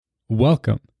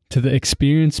Welcome to the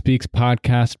Experience Speaks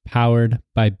podcast powered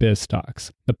by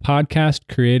BizTalks, the podcast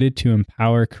created to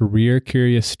empower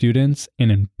career-curious students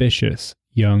and ambitious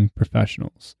young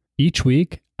professionals. Each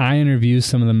week, I interview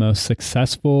some of the most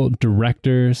successful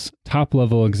directors,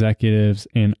 top-level executives,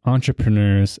 and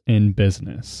entrepreneurs in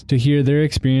business to hear their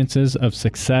experiences of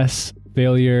success,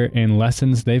 failure, and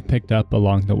lessons they've picked up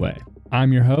along the way.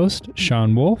 I'm your host,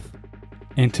 Sean Wolf,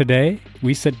 and today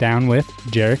we sit down with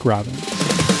Jarek Robbins.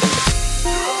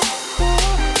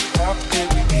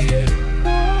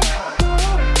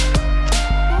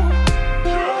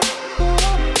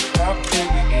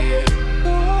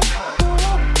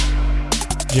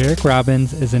 Jarek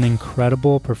Robbins is an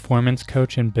incredible performance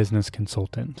coach and business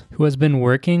consultant who has been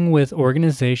working with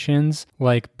organizations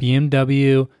like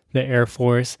BMW, the Air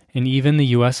Force, and even the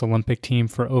U.S. Olympic team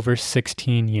for over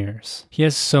 16 years. He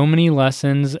has so many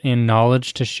lessons and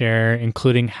knowledge to share,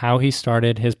 including how he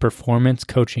started his performance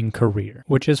coaching career,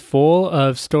 which is full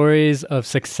of stories of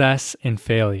success and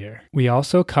failure. We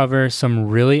also cover some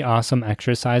really awesome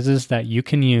exercises that you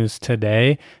can use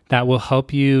today that will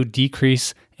help you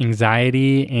decrease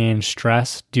anxiety and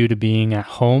stress due to being at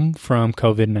home from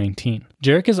COVID-19.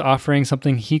 Jarek is offering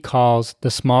something he calls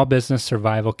the Small Business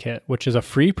Survival Kit, which is a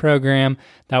free program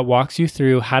that walks you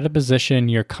through how to position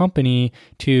your company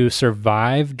to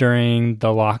survive during the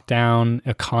lockdown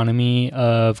economy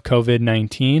of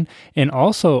COVID-19 and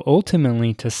also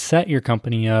ultimately to set your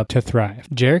company up to thrive.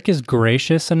 Jarek is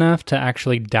gracious enough to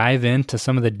actually dive into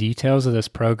some of the details of this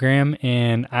program,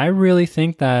 and I really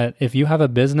think that if you have a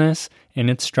business and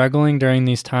it's struggling during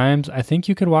these times, I think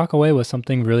you could walk away with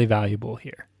something really valuable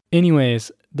here.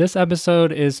 Anyways, this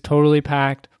episode is totally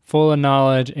packed, full of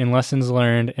knowledge and lessons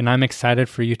learned, and I'm excited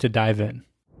for you to dive in.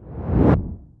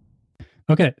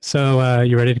 Okay, so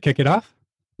you ready to kick it off?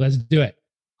 Let's do it.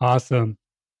 Awesome.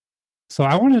 So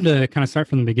I wanted to kind of start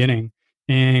from the beginning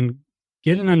and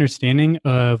get an understanding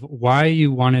of why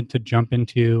you wanted to jump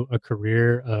into a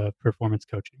career of performance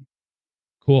coaching.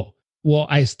 Cool. Well,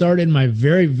 I started my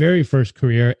very, very first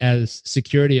career as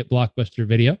security at Blockbuster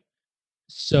Video.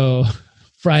 So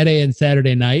Friday and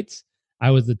Saturday nights,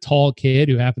 I was a tall kid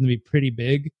who happened to be pretty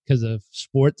big because of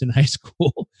sports in high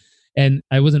school. And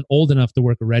I wasn't old enough to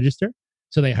work a register.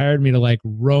 So they hired me to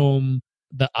roam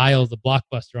the aisles of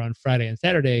Blockbuster on Friday and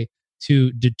Saturday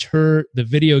to deter the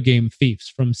video game thieves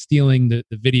from stealing the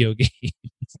video games.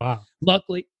 Wow.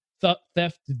 Luckily,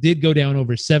 theft did go down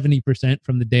over 70%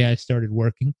 from the day I started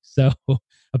working. So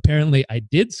apparently I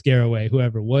did scare away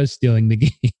whoever was stealing the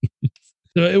games.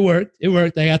 So it worked.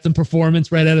 I got some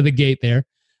performance right out of the gate there.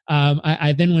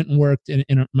 I then went and worked in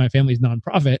my family's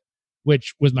nonprofit,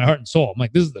 which was my heart and soul. I'm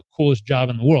like, this is the coolest job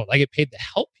in the world. I get paid to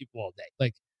help people all day.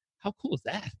 Like, how cool is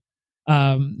that?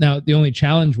 Now, the only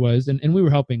challenge was, and we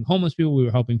were helping homeless people. We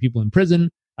were helping people in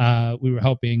prison. We were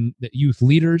helping the youth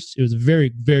leaders. It was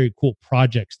very, very cool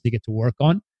projects to get to work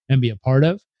on and be a part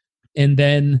of. And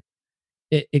then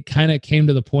it kind of came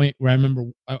to the point where I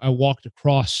remember I walked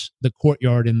across the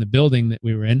courtyard in the building that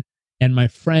we were in, and my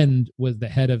friend was the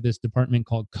head of this department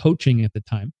called coaching at the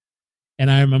time.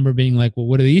 And I remember being like, well,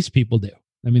 what do these people do?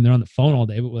 I mean, they're on the phone all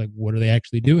day, but what are they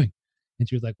actually doing? And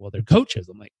she was like, well, they're coaches.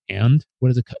 I'm like, and what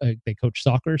is it? They coach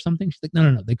soccer or something? She's like,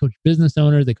 no. They coach business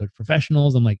owners. They coach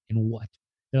professionals. I'm like, in what?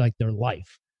 They're like, their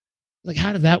life. Like,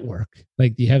 how does that work?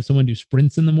 Like, do you have someone do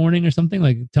sprints in the morning or something?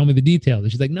 Like, tell me the details.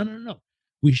 And she's like, no.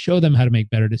 We show them how to make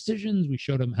better decisions. We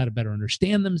show them how to better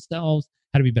understand themselves,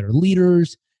 how to be better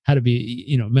leaders, how to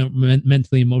be,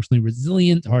 mentally, emotionally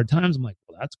resilient to hard times. I'm like,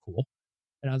 well, that's cool.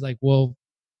 And I was like, well,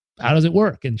 how does it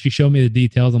work? And she showed me the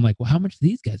details. I'm like, well, how much do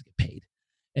these guys get paid?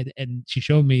 And she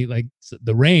showed me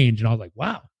the range. And I was like,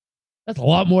 wow, that's a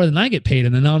lot more than I get paid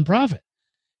in the nonprofit.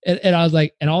 And I was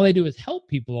like, and all they do is help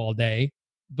people all day,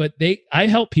 but I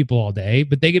help people all day,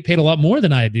 but they get paid a lot more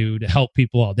than I do to help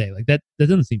people all day. Like that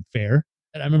doesn't seem fair.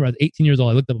 And I remember I was 18 years old.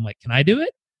 I looked up, I'm like, can I do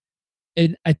it?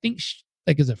 And I think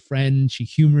as a friend, she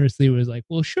humorously was like,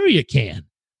 well, sure you can.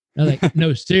 And I was like,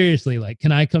 no, seriously,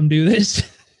 can I come do this?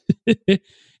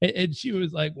 And she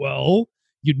was like, well,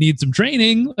 you'd need some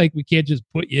training. We can't just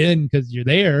put you in because you're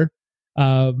there.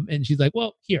 And she's like,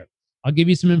 well, here, I'll give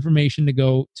you some information to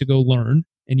go learn.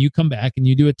 And you come back and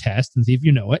you do a test and see if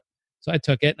you know it. So I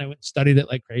took it and I went and studied it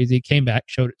like crazy, came back,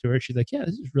 showed it to her. She's like, yeah,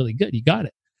 this is really good. You got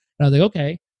it. And I was like,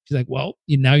 okay. She's like, well,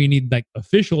 now you need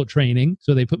official training.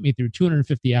 So they put me through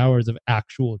 250 hours of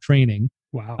actual training.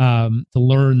 Wow. To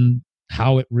learn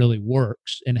how it really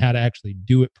works and how to actually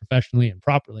do it professionally and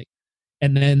properly.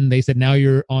 And then they said,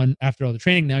 after all the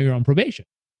training, now you're on probation.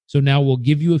 So now we'll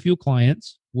give you a few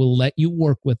clients. We'll let you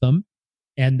work with them.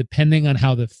 And depending on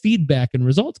how the feedback and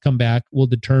results come back, will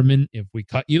determine if we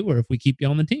cut you or if we keep you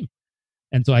on the team.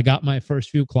 And so I got my first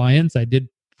few clients. I did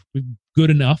good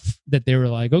enough that they were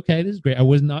like, okay, this is great. I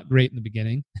was not great in the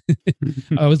beginning.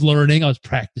 I was learning, I was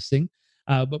practicing,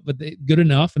 but they, good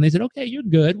enough. And they said, okay, you're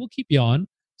good. We'll keep you on.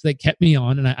 So they kept me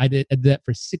on, and I did that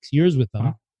for 6 years with them.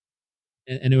 Wow.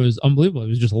 And it was unbelievable. It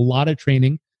was just a lot of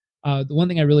training. The one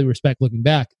thing I really respect looking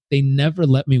back, they never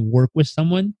let me work with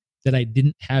someone that I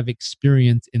didn't have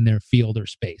experience in their field or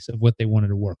space of what they wanted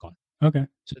to work on. Okay.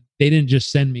 So they didn't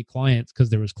just send me clients because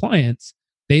there was clients.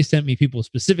 They sent me people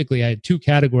specifically. I had 2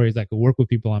 categories I could work with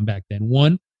people on back then.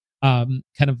 One, kind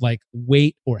of like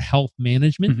weight or health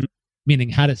management, meaning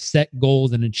how to set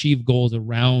goals and achieve goals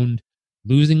around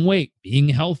losing weight, being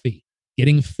healthy,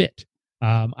 getting fit.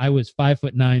 I was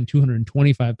 5'9",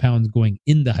 225 pounds going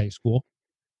into high school.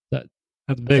 That's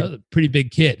big. I was a pretty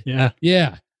big kid. Yeah.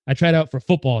 Yeah. I tried out for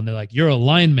football and they're like, you're a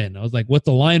lineman. I was like, what's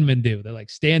a lineman do? They're like,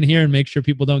 stand here and make sure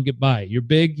people don't get by. You're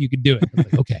big, you could do it. I was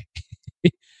like, okay.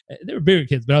 They were bigger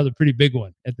kids, but I was a pretty big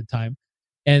one at the time.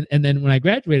 And then when I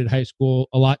graduated high school,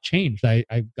 a lot changed. I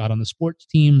got on the sports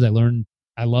teams.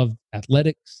 I loved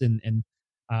athletics. And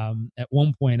at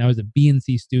one point I was a B and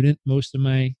C student most of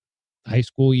my high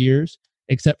school years,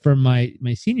 except for my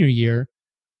senior year.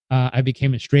 I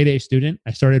became a straight A student.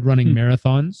 I started running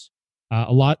marathons.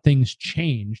 A lot of things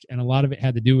changed, and a lot of it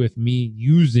had to do with me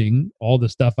using all the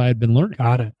stuff I had been learning.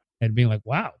 Got it. And being like,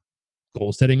 wow,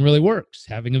 goal setting really works.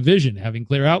 Having a vision, having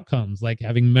clear outcomes, like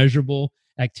having measurable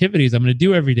activities I'm going to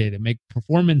do every day to make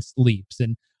performance leaps,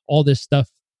 and all this stuff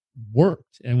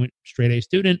worked. And I went straight A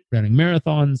student, running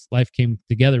marathons. Life came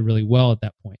together really well at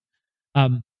that point.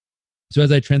 So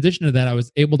as I transitioned to that, I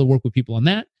was able to work with people on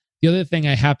that. The other thing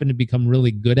I happened to become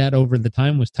really good at over the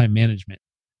time was time management.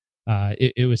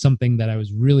 It was something that I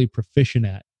was really proficient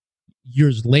at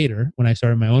years later when I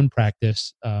started my own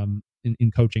practice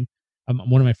in coaching.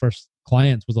 One of my first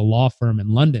clients was a law firm in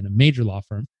London, a major law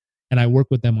firm, and I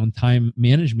worked with them on time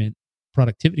management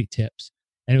productivity tips.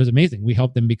 And it was amazing. We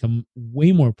helped them become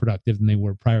way more productive than they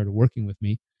were prior to working with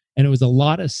me. And it was a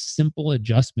lot of simple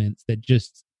adjustments that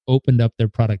just opened up their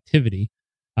productivity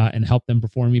and helped them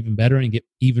perform even better and get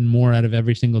even more out of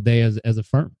every single day as a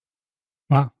firm.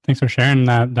 Wow. Thanks for sharing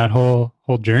that whole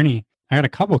journey. I got a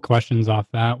couple questions off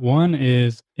that. One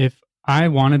is, if I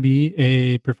want to be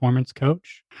a performance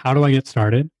coach, how do I get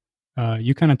started?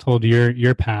 You kind of told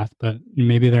your path, but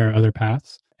maybe there are other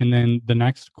paths. And then the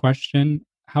next question,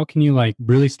 how can you like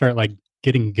really start like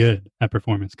getting good at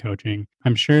performance coaching?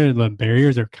 I'm sure the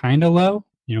barriers are kind of low.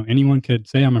 You know, anyone could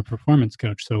say I'm a performance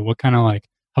coach. So what kind of like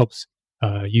helps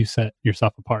you set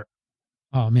yourself apart?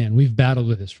 Oh man, we've battled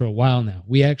with this for a while now.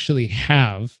 We actually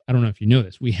have, I don't know if you know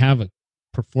this, we have a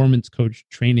performance coach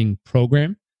training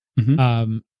program.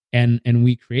 And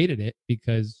we created it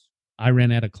because I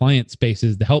ran out of client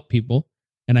spaces to help people,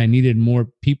 and I needed more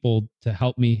people to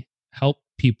help me help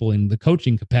people in the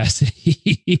coaching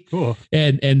capacity. Cool.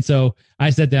 And so I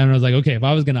sat down and I was like, okay, if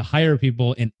I was going to hire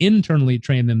people and internally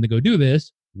train them to go do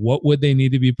this, what would they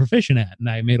need to be proficient at? And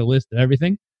I made a list of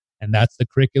everything, and that's the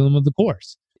curriculum of the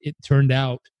course. It turned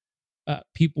out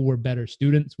people were better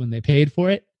students when they paid for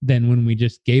it than when we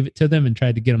just gave it to them and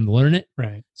tried to get them to learn it.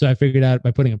 Right. So I figured out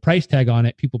by putting a price tag on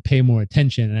it, people pay more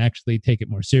attention and actually take it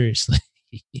more seriously.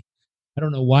 I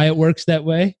don't know why it works that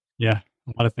way. Yeah.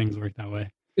 A lot of things work that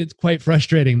way. It's quite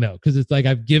frustrating though, because it's like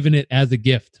I've given it as a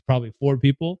gift to probably 4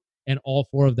 people, and all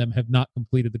 4 of them have not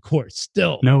completed the course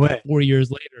still. No way. 4 years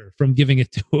later from giving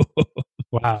it to them.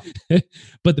 Wow.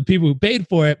 But the people who paid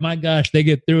for it, my gosh, they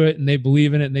get through it and they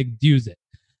believe in it and they use it.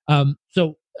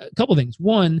 So a couple things.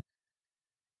 One,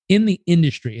 in the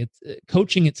industry, it's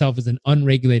coaching itself is an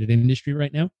unregulated industry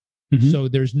right now. So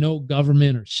there's no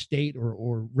government or state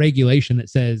or regulation that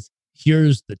says,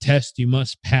 here's the test you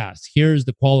must pass, here's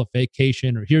the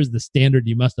qualification, or here's the standard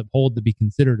you must uphold to be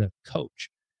considered a coach.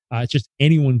 It's just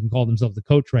anyone can call themselves a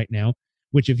coach right now,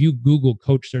 which if you Google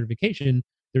coach certification,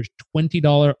 there's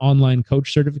 $20 online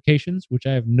coach certifications, which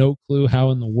I have no clue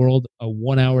how in the world a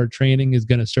 1-hour training is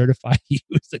going to certify you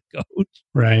as a coach.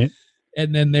 Right.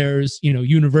 And then there's,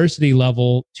 university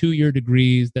level 2-year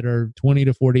degrees that are $20,000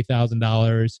 to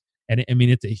 $40,000. And I mean,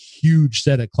 it's a huge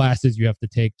set of classes you have to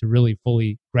take to really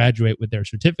fully graduate with their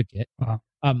certificate.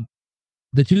 Wow.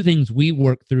 The 2 things we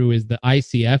work through is the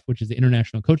ICF, which is the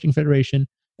International Coaching Federation,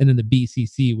 and then the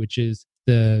BCC, which is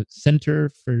the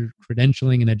Center for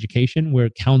Credentialing and Education, where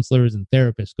counselors and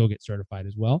therapists go get certified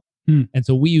as well. And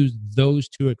so we use those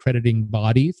 2 accrediting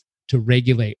bodies to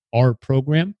regulate our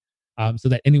program, so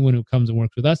that anyone who comes and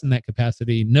works with us in that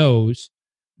capacity knows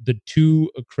the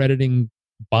 2 accrediting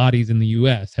bodies in the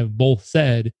US have both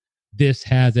said, this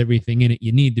has everything in it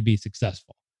you need to be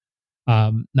successful.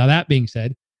 Now, that being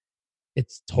said,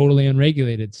 it's totally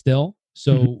unregulated still.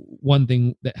 So one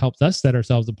thing that helps us set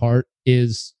ourselves apart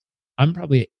is I'm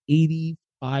probably an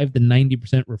 85 to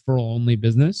 90% referral only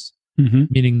business,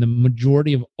 meaning the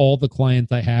majority of all the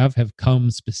clients I have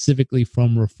come specifically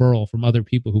from referral from other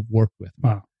people who've worked with me.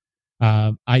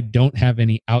 Wow. I don't have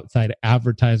any outside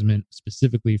advertisement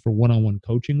specifically for one-on-one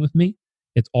coaching with me.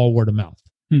 It's all word of mouth.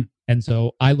 And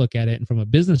so I look at it, and from a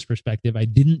business perspective, I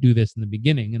didn't do this in the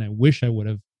beginning, and I wish I would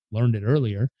have learned it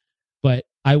earlier. But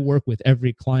I work with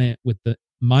every client with the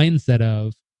mindset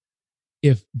of,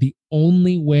 if the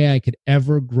only way I could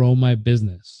ever grow my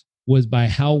business was by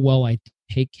how well I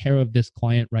take care of this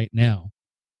client right now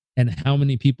and how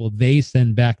many people they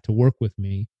send back to work with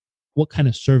me, what kind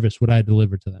of service would I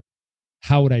deliver to them?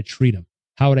 How would I treat them?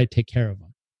 How would I take care of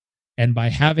them? And by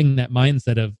having that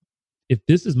mindset of, if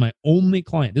this is my only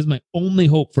client, this is my only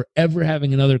hope for ever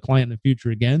having another client in the future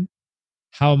again,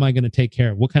 how am I going to take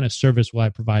care of? What kind of service will I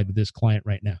provide to this client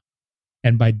right now?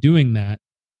 And by doing that,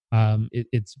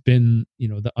 it's been,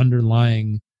 the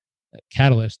underlying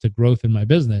catalyst to growth in my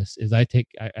business is I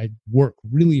work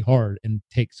really hard and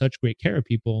take such great care of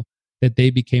people that they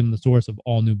became the source of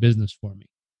all new business for me.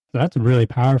 That's really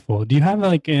powerful. Do you have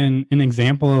like an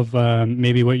example of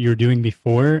maybe what you're doing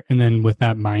before, and then with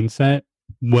that mindset,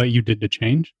 what you did to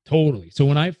change? Totally. So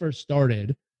when I first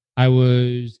started, I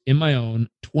was in my own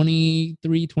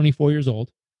 23, 24 years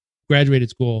old, graduated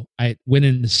school. I went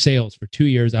into sales for 2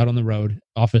 years out on the road,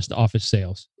 office to office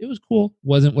sales. It was cool.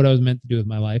 Wasn't what I was meant to do with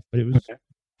my life, but it was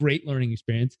great learning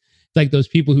experience. It's like those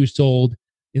people who sold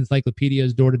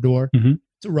encyclopedias door to door.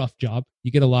 It's a rough job.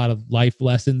 You get a lot of life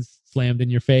lessons slammed in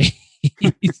your face.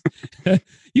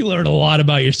 You learn a lot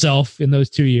about yourself in those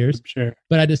 2 years. Sure.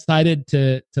 But I decided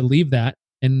to leave that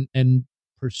and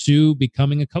pursue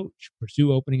becoming a coach,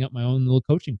 pursue opening up my own little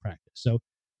coaching practice. So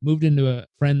moved into a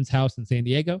friend's house in San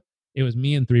Diego. It was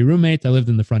me and 3 roommates. I lived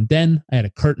in the front den. I had a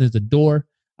curtain as a door.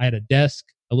 I had a desk,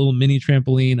 a little mini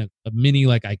trampoline, a mini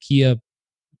like IKEA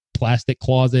plastic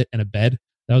closet, and a bed.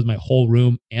 That was my whole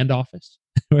room and office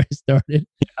where I started.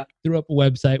 Yeah. Threw up a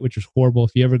website, which was horrible.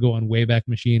 If you ever go on Wayback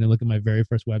Machine and look at my very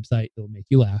first website, it'll make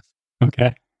you laugh. Okay.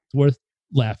 It's worth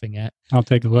laughing at. I'll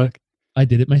take a look. I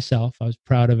did it myself. I was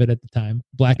proud of it at the time.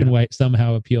 Black and white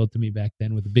somehow appealed to me back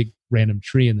then with a big random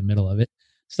tree in the middle of it.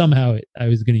 Somehow I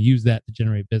was going to use that to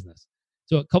generate business.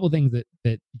 So a couple of things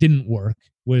that didn't work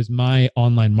was my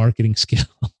online marketing skills.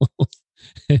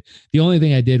 The only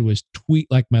thing I did was tweet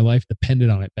like my life depended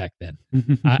on it back then.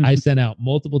 I sent out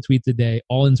multiple tweets a day,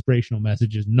 all inspirational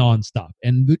messages nonstop.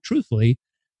 And truthfully,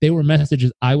 they were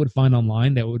messages I would find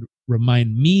online that would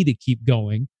remind me to keep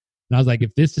going. And I was like,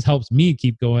 if this just helps me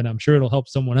keep going, I'm sure it'll help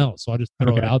someone else. So I'll just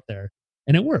throw it out there.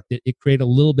 And it worked. It created a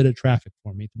little bit of traffic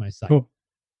for me to my site. Cool.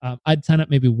 I'd sign up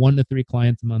maybe 1 to 3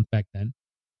 clients a month back then.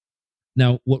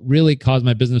 Now, what really caused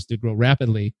my business to grow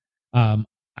rapidly,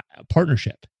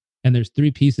 partnership. And there's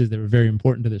 3 pieces that were very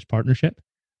important to this partnership.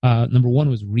 Number 1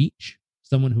 was reach,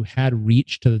 someone who had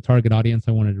reach to the target audience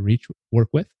I wanted to work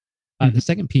with. The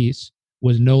second piece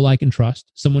was know, like, and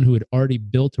trust, someone who had already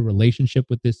built a relationship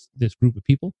with this group of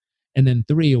people. And then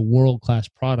 3, a world-class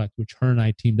product, which her and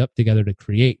I teamed up together to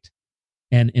create.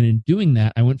 And in doing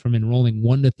that, I went from enrolling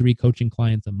 1 to 3 coaching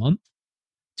clients a month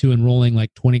to enrolling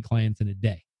like 20 clients in a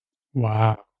day.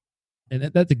 Wow. And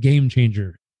that's a game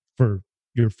changer for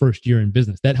your first year in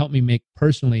business. That helped me make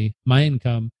personally my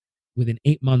income. Within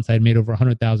 8 months, I'd made over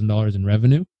 $100,000 in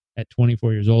revenue at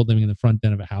 24 years old, living in the front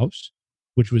den of a house,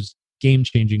 which was game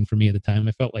changing for me at the time.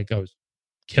 I felt like I was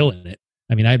killing it.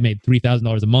 I mean, I'd made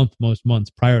 $3,000 a month most months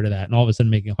prior to that. And all of a sudden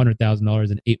making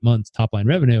 $100,000 in 8 months top line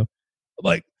revenue. I'm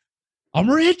like, I'm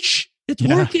rich. It's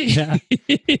working. Yeah.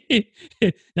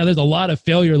 Now, there's a lot of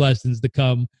failure lessons to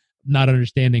come, not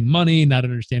understanding money, not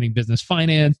understanding business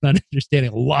finance, not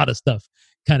understanding a lot of stuff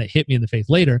kind of hit me in the face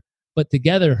later. But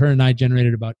together, her and I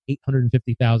generated about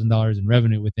 $850,000 in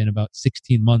revenue within about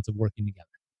 16 months of working together.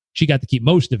 She got to keep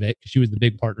most of it because she was the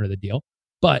big partner of the deal.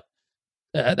 But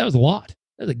that was a lot.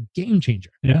 That was a game changer.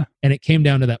 Yeah. And it came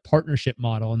down to that partnership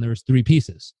model, and there was 3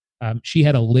 pieces. She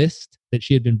had a list that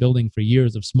she had been building for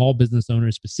years of small business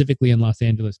owners, specifically in Los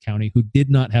Angeles County, who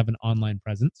did not have an online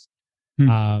presence.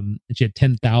 And she had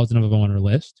 10,000 of them on her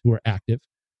list who were active.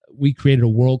 We created a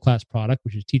world-class product,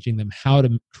 which is teaching them how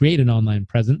to create an online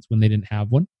presence when they didn't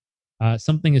have one.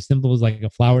 Something as simple as like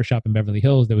a flower shop in Beverly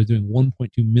Hills that was doing $1.2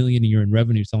 million a year in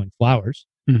revenue selling flowers,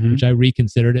 which I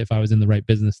reconsidered if I was in the right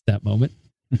business at that moment.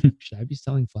 Should I be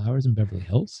selling flowers in Beverly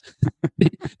Hills? They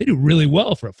do really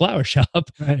well for a flower shop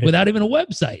without even a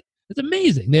website. It's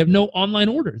amazing. They have no online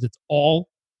orders. It's all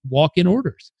walk-in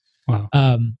orders. Wow.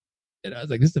 And I was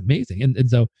like, this is amazing. And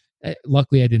so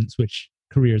luckily I didn't switch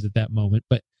careers at that moment.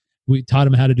 But We taught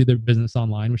them how to do their business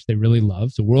online, which they really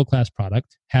love. So world-class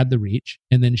product, had the reach.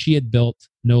 And then she had built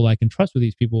know, like, and trust with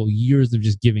these people, years of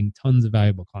just giving tons of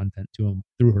valuable content to them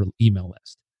through her email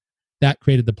list. That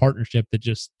created the partnership that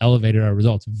just elevated our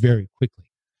results very quickly.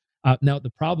 Now,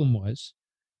 the problem was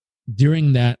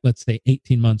during that, let's say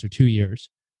 18 months or 2 years,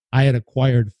 I had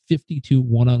acquired 52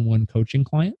 one-on-one coaching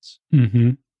clients,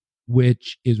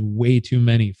 which is way too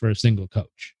many for a single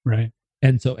coach. Right.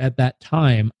 And so at that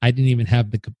time, I didn't even have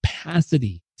the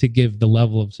capacity to give the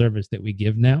level of service that we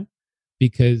give now,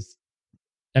 because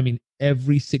I mean,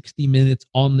 every 60 minutes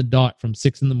on the dot from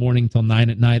 6 a.m. till 9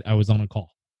 p.m, I was on a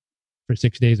call for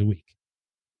 6 days a week.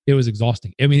 It was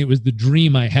exhausting. I mean, it was the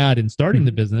dream I had in starting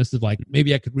the business, is like,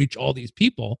 maybe I could reach all these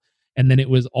people. And then it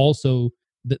was also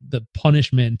the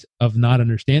punishment of not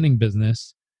understanding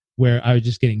business, where I was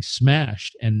just getting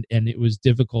smashed, and it was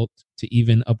difficult to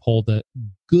even uphold a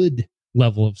good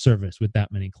level of service with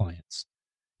that many clients.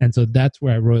 And so that's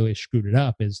where I royally screwed it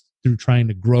up, is through trying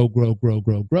to grow.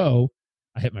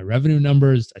 I hit my revenue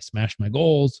numbers, I smashed my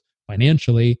goals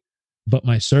financially, but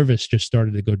my service just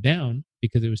started to go down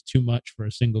because it was too much for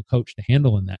a single coach to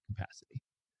handle in that capacity.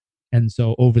 And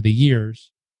so over the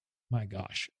years, my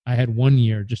gosh, I had 1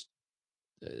 year, just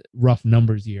rough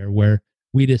numbers year, where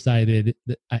we decided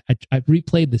that I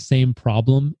replayed the same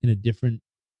problem in a different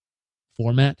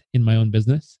format in my own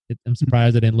business. I'm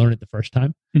surprised I didn't learn it the first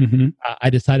time. I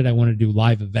decided I wanted to do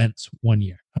live events 1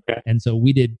 year. Okay. And so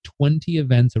we did 20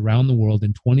 events around the world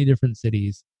in 20 different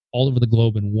cities all over the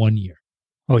globe in 1 year.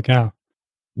 Holy cow.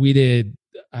 We did,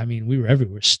 we were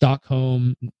everywhere.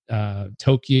 Stockholm,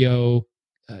 Tokyo,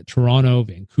 Toronto,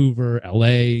 Vancouver,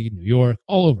 LA, New York,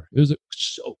 all over. It was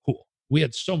so cool. We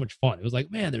had so much fun. It was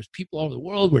like, man, there's people all over the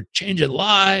world. We're changing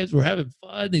lives. We're having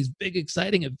fun. These big,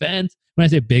 exciting events. When I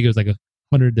say big, it was like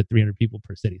 100 to 300 people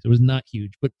per city. So it was not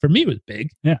huge, but for me, it was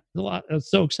big. Yeah. It was a lot. I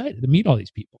was so excited to meet all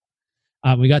these people.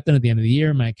 We got done at the end of the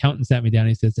year. My accountant sat me down and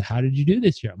he says, "How did you do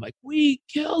this year?" I'm like, "We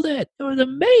killed it. It was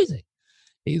amazing."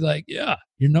 He's like, "Yeah,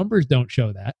 your numbers don't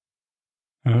show that."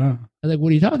 I was like, "What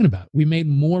are you talking about? We made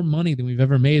more money than we've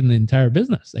ever made in the entire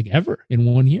business, like ever, in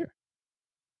 1 year."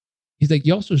 He's like,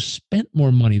 "You also spent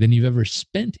more money than you've ever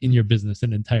spent in your business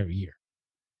an entire year."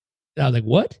 And I was like,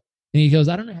 "What?" And he goes,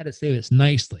 "I don't know how to say this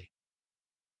nicely.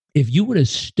 If you would have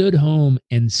stood home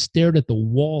and stared at the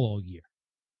wall all year,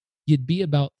 you'd be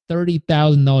about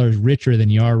 $30,000 richer than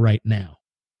you are right now."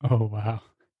 Oh, wow.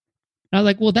 And I was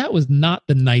like, "Well, that was not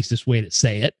the nicest way to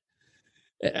say it."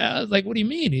 And I was like, "What do you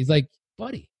mean?" He's like,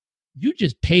 "Buddy, you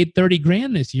just paid 30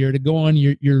 grand this year to go on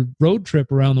your road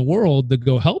trip around the world to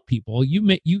go help people.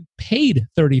 You paid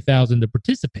 30,000 to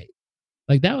participate.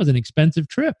 Like, that was an expensive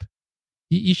trip.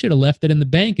 You should have left it in the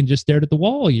bank and just stared at the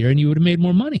wall all year, and you would have made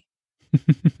more money." I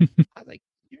was like,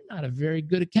 "You're not a very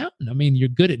good accountant. I mean, you're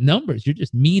good at numbers. You're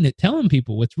just mean at telling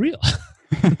people what's real."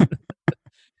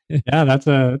 Yeah, that's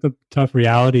a tough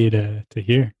reality to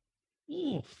hear.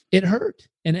 Oof, it hurt.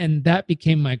 And that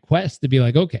became my quest to be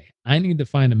like, okay, I need to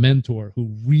find a mentor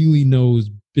who really knows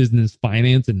business,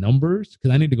 finance, and numbers,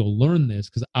 because I need to go learn this,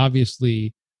 because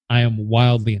obviously I am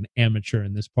wildly an amateur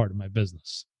in this part of my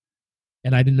business.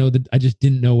 And I just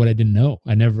didn't know what I didn't know.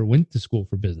 I never went to school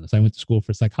for business. I went to school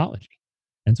for psychology.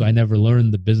 And so I never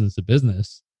learned the business of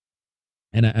business.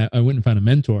 And I went and found a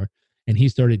mentor, and he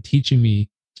started teaching me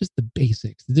just the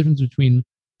basics, the difference between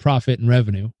profit and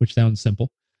revenue, which sounds simple.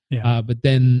 Yeah. But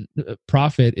then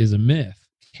profit is a myth,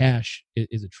 cash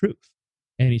is a truth.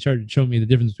 And he started showing me the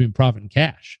difference between profit and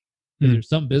cash. There's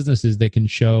some businesses that can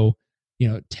show,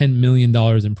 $10 million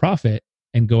in profit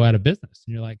and go out of business.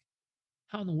 And you're like,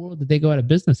 how in the world did they go out of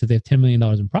business if they have $10 million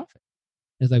in profit?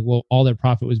 It's like, well, all their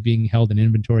profit was being held in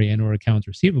inventory and or accounts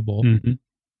receivable,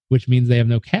 which means they have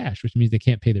no cash, which means they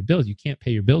can't pay their bills. You can't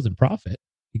pay your bills in profit.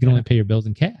 You can only pay your bills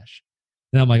in cash.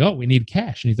 And I'm like, "Oh, we need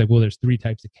cash." And he's like, "Well, there's 3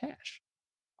 types of cash."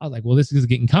 I was like, "Well, this is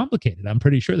getting complicated. I'm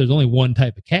pretty sure there's only one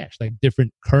type of cash, like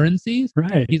different currencies."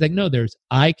 Right. He's like, "No, there's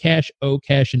I cash, O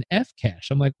cash, and F cash."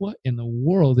 I'm like, "What in the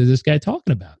world is this guy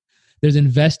talking about?" There's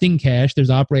investing cash, there's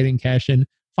operating cash, and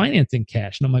financing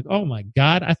cash. And I'm like, "Oh my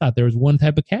God, I thought there was one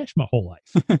type of cash my whole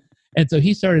life." And so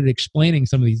he started explaining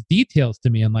some of these details to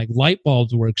me, and like light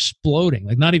bulbs were exploding,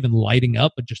 like not even lighting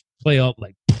up, but just play up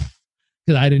like,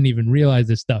 because I didn't even realize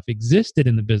this stuff existed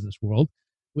in the business world,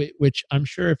 which I'm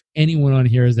sure if anyone on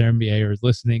here is their MBA or is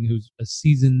listening who's a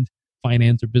seasoned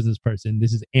finance or business person,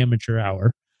 this is amateur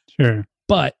hour. Sure.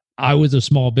 But I was a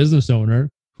small business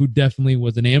owner who definitely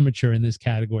was an amateur in this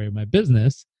category of my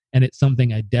business. And it's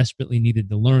something I desperately needed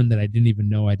to learn that I didn't even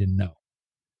know I didn't know.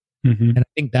 And I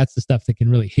think that's the stuff that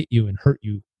can really hit you and hurt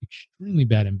you extremely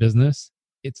bad in business.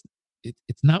 It's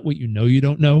not what you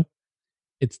don't know.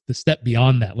 it's the step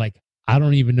beyond that. Like, I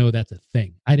don't even know that's a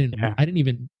thing. I didn't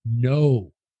even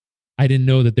know. I didn't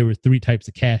know that there were 3 types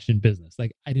of cash in business.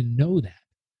 Like, I didn't know that.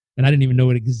 And I didn't even know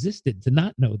it existed to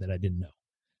not know that I didn't know.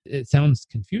 It sounds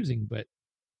confusing, but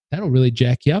that'll really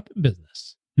jack you up in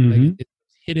business. Like, it's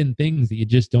hidden things that you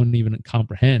just don't even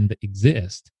comprehend that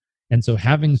exist. And so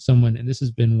having someone, and this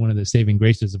has been one of the saving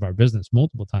graces of our business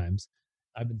multiple times.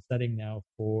 I've been studying now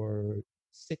for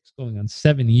 6 going on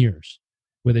 7 years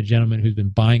with a gentleman who's been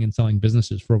buying and selling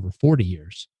businesses for over 40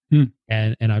 years.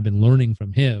 And I've been learning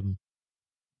from him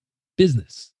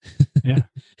business. Yeah.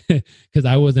 Because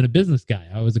I wasn't a business guy.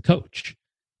 I was a coach.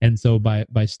 And so by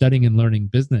studying and learning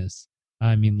business,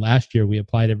 I mean, last year we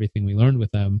applied everything we learned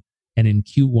with them. And in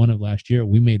Q1 of last year,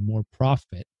 we made more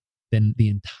profit than the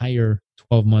entire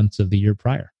 12 months of the year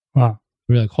prior. Wow.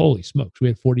 We were like, holy smokes. We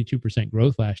had 42%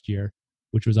 growth last year,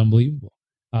 which was unbelievable.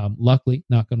 Luckily,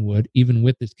 knock on wood, even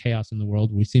with this chaos in the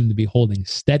world, we seem to be holding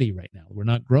steady right now. We're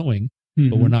not growing,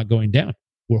 but we're not going down.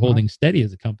 We're holding steady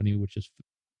as a company, which is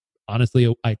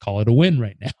honestly, I call it a win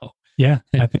right now. Yeah,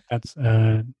 I think that's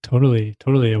totally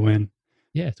a win.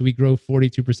 Yeah, so we grew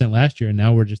 42% last year, and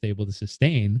now we're just able to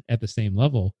sustain at the same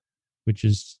level, which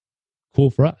is cool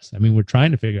for us. I mean, we're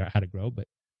trying to figure out how to grow, but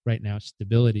right now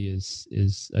stability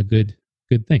is a good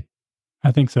thing.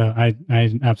 I think so. I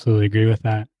absolutely agree with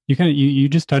that. You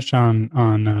just touched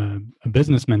on a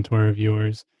business mentor of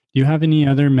yours. Do you have any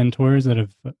other mentors that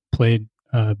have played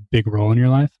a big role in your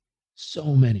life?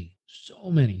 So many. So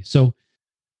I'm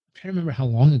trying to remember how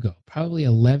long ago, probably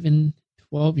 11,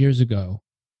 12 years ago,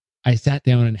 I sat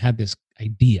down and had this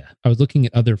idea. I was looking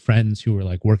at other friends who were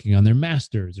like working on their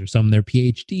masters or some their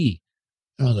PhD.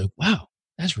 And I was like, wow,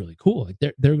 that's really cool.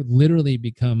 Like they're literally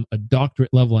become a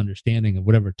doctorate level understanding of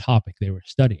whatever topic they were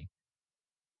studying.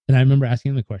 And I remember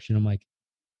asking them the question, I'm like,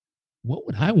 what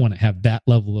would I want to have that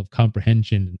level of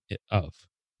comprehension of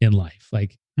in life?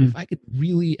 Like, if I could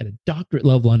really at a doctorate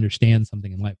level understand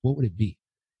something in life, what would it be?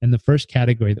 And the first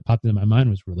category that popped into my mind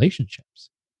was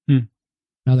relationships. And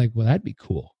I was like, well, that'd be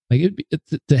cool. Like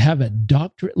to have a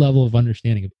doctorate level of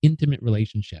understanding of intimate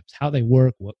relationships, how they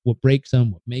work, what breaks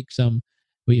them, what makes them,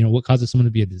 what causes someone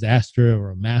to be a disaster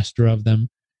or a master of them.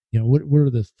 What are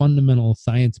the fundamental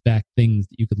science-backed things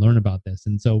that you could learn about this?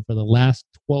 And so for the last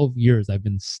 12 years, I've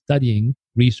been studying,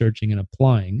 researching, and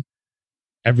applying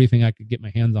everything I could get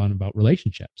my hands on about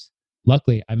relationships.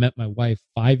 Luckily, I met my wife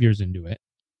 5 years into it.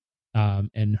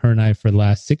 And her and I, for the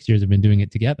last 6 years, have been doing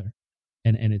it together.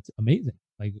 And it's amazing.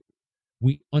 Like,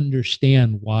 we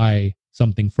understand why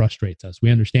something frustrates us.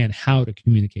 We understand how to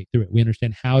communicate through it. We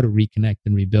understand how to reconnect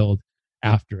and rebuild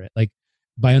after it. Like,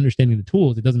 by understanding the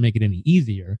tools, it doesn't make it any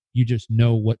easier. You just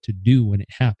know what to do when it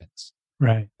happens.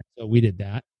 Right. So we did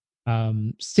that.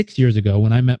 6 years ago,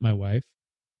 when I met my wife,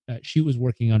 she was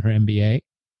working on her MBA.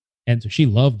 And so she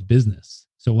loved business.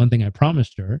 So one thing I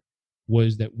promised her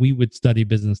was that we would study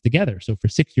business together. So for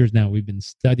 6 years now, we've been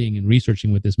studying and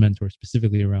researching with this mentor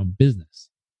specifically around business.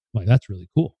 I'm like, that's really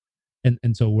cool.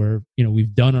 And so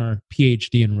we've done our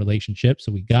PhD in relationships.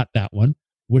 So we got that one.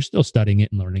 We're still studying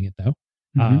it and learning it though.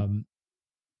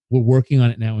 We're working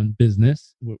on it now in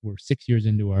business. We're 6 years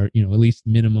into our, at least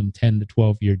minimum 10 to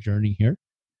 12 year journey here.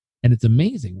 And it's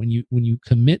amazing when you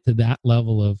commit to that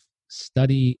level of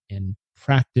study and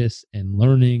practice and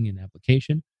learning and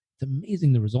application. It's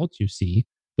amazing the results you see,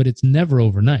 but it's never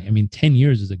overnight. I mean, 10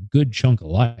 years is a good chunk of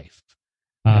life.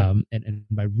 And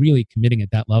by really committing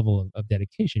at that level of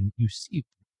dedication, you see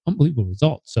unbelievable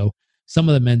results. So some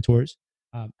of the mentors,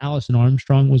 Allison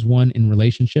Armstrong was one in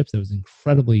relationships that was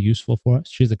incredibly useful for us.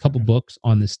 She has a couple books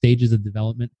on the stages of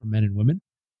development for men and women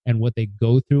and what they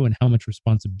go through and how much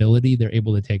responsibility they're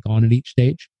able to take on at each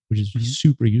stage, which is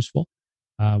super useful.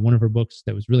 One of her books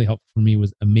that was really helpful for me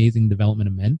was Amazing Development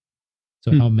of Men.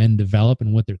 So how men develop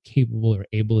and what they're capable or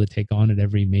able to take on at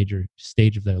every major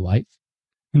stage of their life.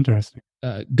 Interesting.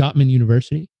 Gottman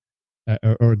University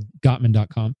or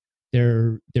Gottman.com.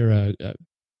 They're a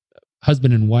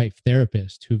husband and wife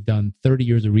therapist who've done 30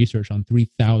 years of research on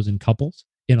 3,000 couples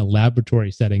in a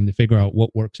laboratory setting to figure out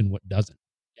what works and what doesn't.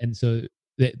 And so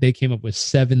they came up with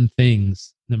 7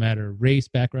 things, no matter race,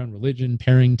 background, religion,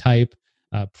 pairing type,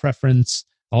 preference,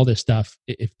 all this stuff.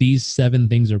 If these 7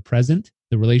 things are present,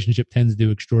 the relationship tends to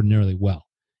do extraordinarily well.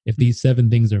 If these 7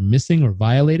 things are missing or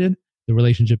violated, the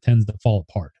relationship tends to fall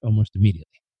apart almost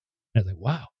immediately. And I was like,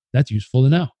 wow, that's useful to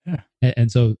know. Yeah.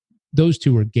 And so those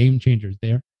 2 were game changers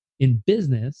there. In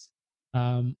business,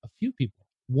 a few people.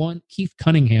 One, Keith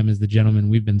Cunningham is the gentleman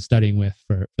we've been studying with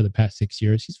for the past 6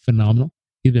 years. He's phenomenal.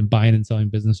 He's been buying and selling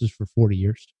businesses for 40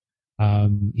 years.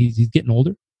 He's getting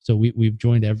older, So we've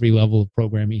joined every level of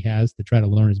program he has to try to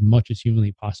learn as much as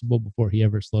humanly possible before he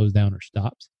ever slows down or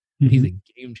stops. But he's a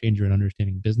game changer in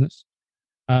understanding business.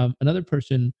 Another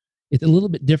person, it's a little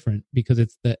bit different because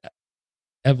it's the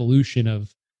evolution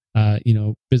of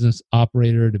business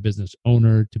operator to business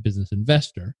owner to business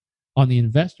investor. On the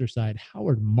investor side,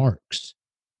 Howard Marks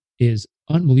is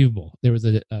unbelievable. There was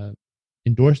a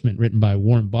endorsement written by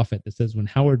Warren Buffett that says, when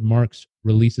Howard Marks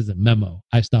releases a memo,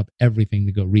 I stop everything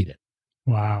to go read it.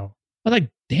 Wow. I was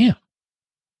like, damn,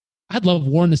 I'd love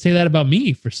Warren to say that about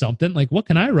me for something. Like, what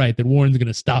can I write that Warren's going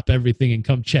to stop everything and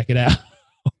come check it out?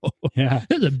 Yeah.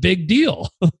 That's a big deal.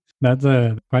 That's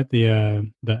quite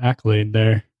the accolade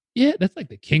there. Yeah, that's like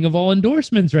the king of all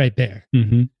endorsements right there.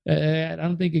 Mm-hmm. I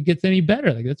don't think it gets any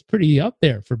better. Like, that's pretty up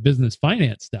there for business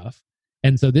finance stuff.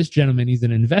 And so this gentleman, he's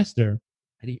an investor,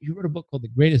 and he wrote a book called The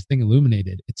Greatest Thing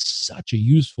Illuminated. It's such a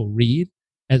useful read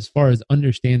as far as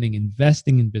understanding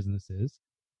investing in businesses.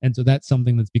 And so that's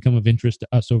something that's become of interest to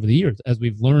us over the years as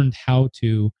we've learned how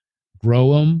to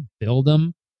grow them, build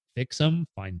them, fix them,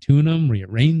 fine tune them,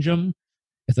 rearrange them.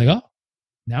 It's like, oh,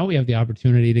 now we have the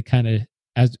opportunity to kind of,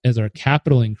 as our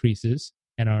capital increases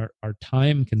and our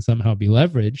time can somehow be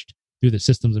leveraged through the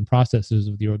systems and processes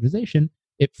of the organization,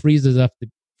 it frees us up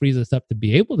to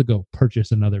be able to go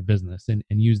purchase another business and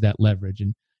use that leverage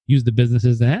and use the business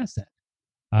as an asset.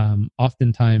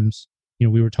 Oftentimes,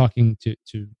 we were talking to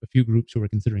a few groups who were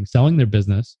considering selling their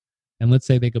business, and let's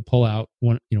say they could pull out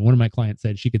one of my clients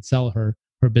said she could sell her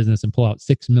business and pull out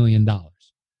 $6 million.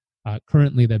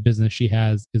 Currently, that business she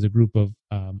has is a group of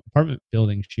apartment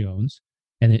buildings she owns,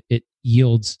 and it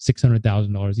yields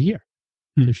 $600,000 a year.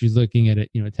 So she's looking at it,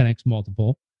 10x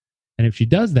multiple. And if she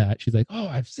does that, she's like, oh,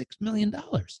 I have $6 million.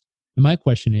 And my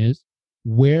question is,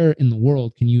 where in the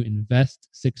world can you invest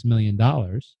 $6 million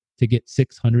to get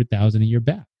 $600,000 a year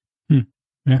back?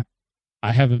 Yeah.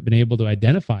 I haven't been able to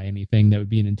identify anything that would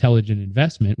be an intelligent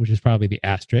investment, which is probably the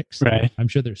asterisk. Right. I'm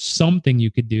sure there's something you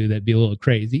could do that'd be a little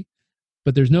crazy,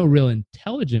 but there's no real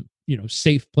intelligent,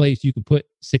 safe place you can put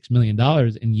 $6 million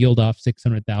and yield off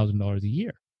 $600,000 a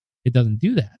year. It doesn't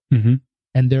do that. Mm-hmm.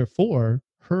 And therefore,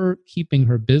 her keeping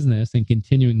her business and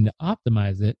continuing to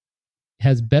optimize it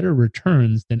has better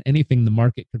returns than anything the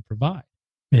market could provide.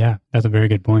 Yeah, that's a very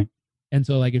good point. And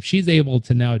so, like, if she's able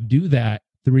to now do that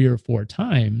 3 or 4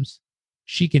 times,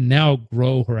 she can now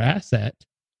grow her asset,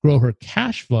 grow her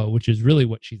cash flow, which is really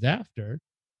what she's after.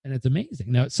 And it's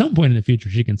amazing. Now, at some point in the future,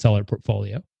 she can sell her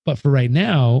portfolio. But for right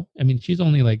now, I mean, she's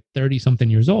only like 30 something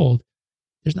years old.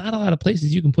 There's not a lot of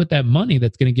places you can put that money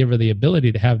that's going to give her the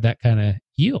ability to have that kind of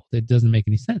yield. It doesn't make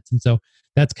any sense. And so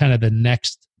that's kind of the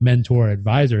next mentor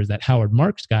advisor is that Howard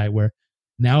Marks guy, where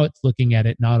now it's looking at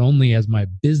it not only as my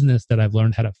business that I've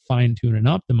learned how to fine tune and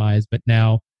optimize, but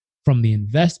now from the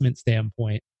investment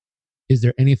standpoint, is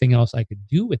there anything else I could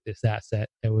do with this asset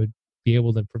that would be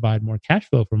able to provide more cash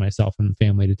flow for myself and the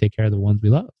family to take care of the ones we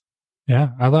love? Yeah,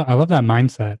 I love that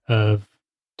mindset of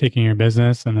taking your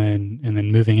business and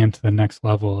then moving into the next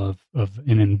level of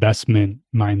an investment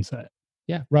mindset.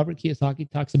 Yeah, Robert Kiyosaki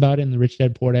talks about it in the Rich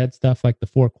Dad Poor Dad stuff, like the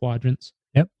 4 quadrants.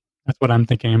 Yep, that's what I'm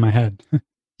thinking in my head.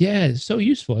 Yeah, it's so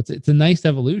useful. It's a nice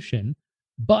evolution,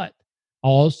 but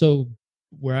also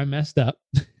where I messed up.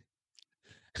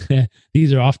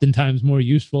 These are oftentimes more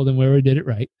useful than where we did it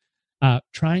right.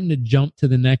 Trying to jump to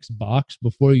the next box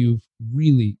before you've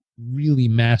really, really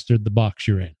mastered the box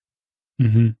you're in.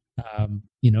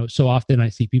 Mm-hmm. So often I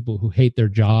see people who hate their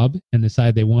job and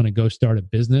decide they want to go start a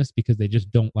business because they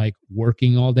just don't like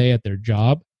working all day at their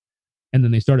job. And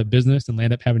then they start a business and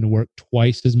land up having to work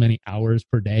twice as many hours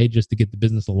per day just to get the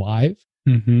business alive.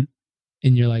 Mm-hmm.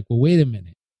 And you're like, well, wait a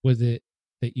minute. Was it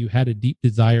that you had a deep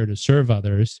desire to serve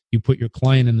others? You put your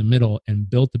client in the middle and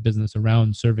built the business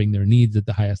around serving their needs at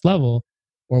the highest level?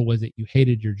 Or was it you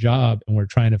hated your job and were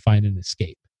trying to find an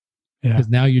escape? Yeah. Because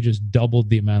now you just doubled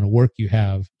the amount of work you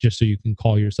have just so you can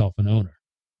call yourself an owner.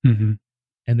 Mm-hmm.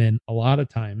 And then a lot of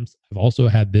times I've also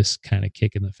had this kind of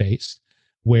kick in the face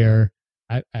where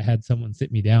I had someone sit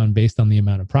me down based on the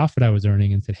amount of profit I was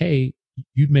earning and said, hey,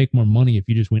 you'd make more money if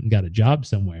you just went and got a job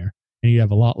somewhere and you'd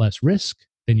have a lot less risk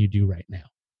than you do right now.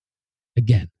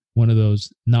 Again, one of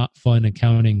those not fun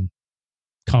accounting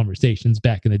conversations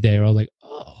back in the day where I was like,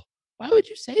 oh, why would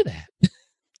you say that?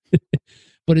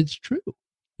 But it's true.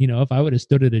 If I would have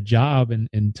stood at a job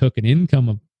and took an income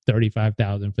of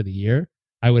 $35,000 for the year,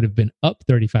 I would have been up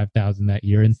 $35,000 that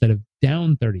year instead of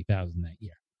down $30,000 that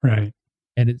year. Right.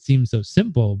 And it seems so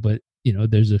simple, but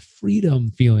there's a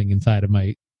freedom feeling inside of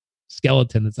my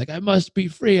skeleton that's like, I must be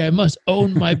free. I must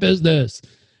own my business.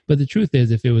 But the truth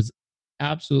is, if it was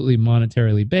absolutely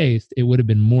monetarily based, it would have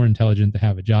been more intelligent to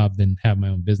have a job than have my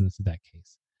own business in that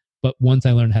case. But once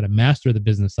I learned how to master the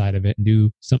business side of it and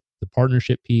do the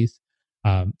partnership piece,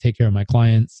 take care of my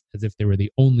clients as if they were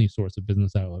the only source of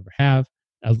business I will ever have,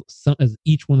 as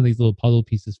each one of these little puzzle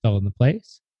pieces fell into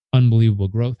place, unbelievable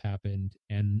growth happened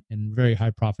and very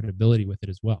high profitability with it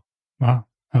as well. Wow.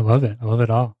 I love it. I love it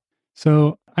all.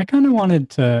 So I kind of wanted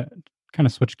to kind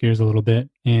of switch gears a little bit.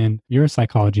 And you're a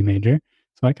psychology major.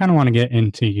 So I kind of want to get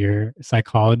into your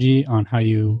psychology on how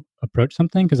you approach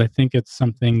something, because I think it's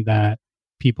something that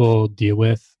people deal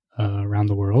with around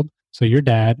the world. So your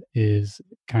dad is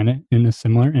kind of in a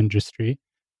similar industry,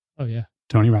 Oh yeah.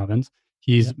 Tony Robbins.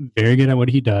 He's Yep. very good at what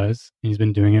he does. And he's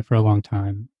been doing it for a long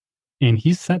time. And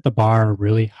he's set the bar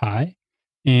really high.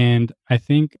 And I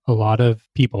think a lot of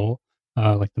people,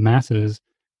 like the masses,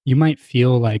 you might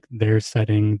feel like they're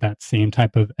setting that same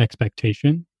type of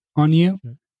expectation on you.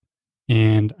 Sure.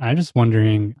 And I'm just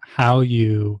wondering how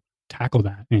you tackle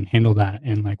that and handle that,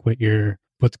 and like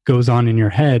what goes on in your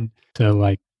head to,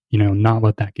 like, not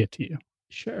let that get to you.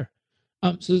 Sure.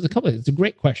 So there's a couple. It's a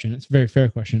great question. It's a very fair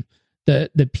question.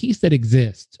 The piece that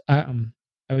exists. I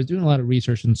was doing a lot of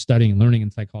research and studying and learning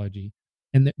in psychology,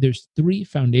 and there's three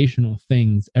foundational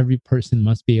things every person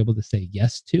must be able to say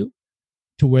yes to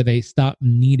where they stop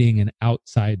needing an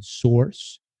outside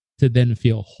source to then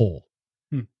feel whole.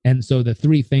 And so the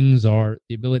three things are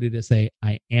the ability to say,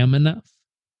 I am enough,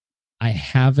 I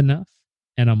have enough,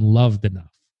 and I'm loved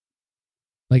enough.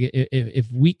 Like if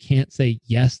we can't say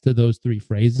yes to those three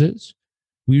phrases,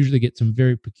 we usually get some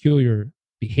very peculiar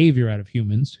behavior out of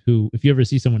humans who, if you ever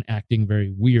see someone acting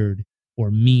very weird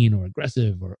or mean or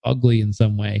aggressive or ugly in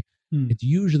some way, it's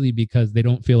usually because they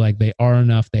don't feel like they are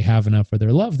enough, they have enough, or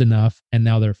they're loved enough. And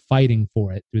now they're fighting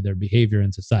for it through their behavior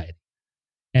in society.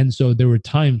 And so there were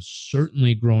times,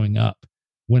 certainly growing up,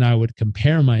 when I would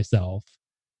compare myself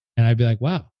and I'd be like,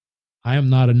 wow, I am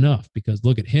not enough because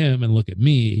look at him and look at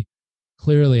me.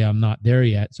 Clearly, I'm not there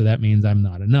yet. So that means I'm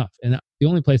not enough. And the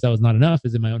only place I was not enough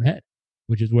is in my own head,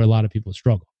 which is where a lot of people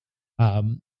struggle. I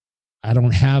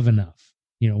don't have enough.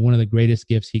 One of the greatest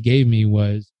gifts he gave me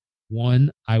was,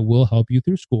 one, I will help you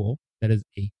through school. That is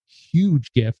a huge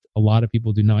gift a lot of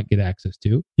people do not get access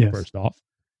to, Yes. First off.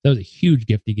 That was a huge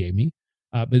gift he gave me.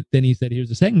 But then he said, here's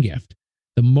the second gift.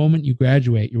 The moment you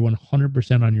graduate, you're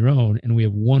 100% on your own. And we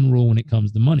have one rule when it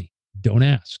comes to money. Don't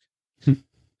ask. I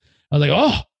was like,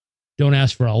 oh, don't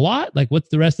ask for a lot? Like, what's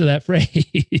the rest of that phrase?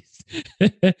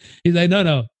 He's like,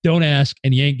 no, don't ask.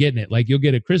 And you ain't getting it. Like, you'll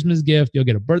get a Christmas gift. You'll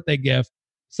get a birthday gift.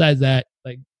 Besides that,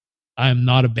 like, I'm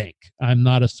not a bank. I'm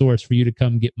not a source for you to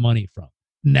come get money from.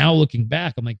 Now looking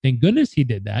back, I'm like, thank goodness he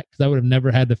did that, because I would have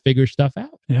never had to figure stuff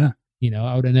out. Yeah.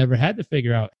 I would have never had to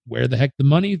figure out where the heck the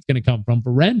money is going to come from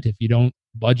for rent if you don't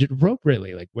budget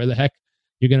appropriately. Like, where the heck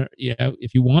you're going to,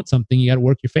 if you want something, you got to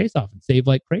work your face off and save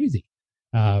like crazy.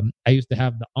 I used to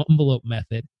have the envelope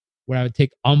method where I would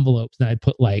take envelopes and I'd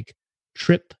put like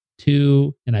trip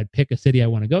to, and I'd pick a city I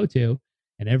want to go to.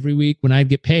 And every week when I'd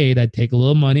get paid, I'd take a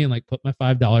little money and like put my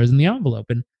 $5 in the envelope.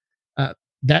 And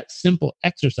that simple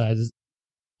exercise is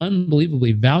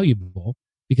unbelievably valuable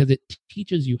because it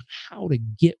teaches you how to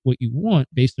get what you want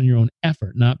based on your own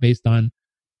effort, not based on,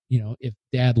 if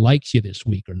dad likes you this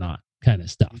week or not, kind of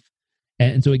stuff.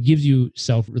 And so it gives you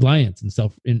self-reliance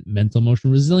and mental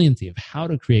emotional resiliency of how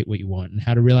to create what you want and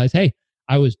how to realize, hey,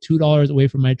 I was $2 away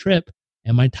from my trip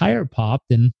and my tire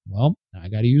popped, and well, I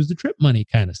got to use the trip money,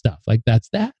 kind of stuff. Like, that's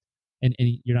that. And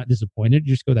you're not disappointed.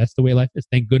 You just go, that's the way life is.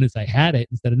 Thank goodness I had it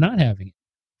instead of not having it.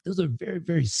 Those are very,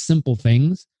 very simple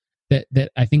things that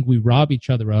I think we rob each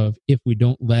other of if we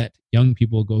don't let young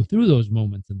people go through those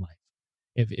moments in life.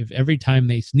 If every time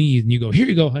they sneeze and you go, here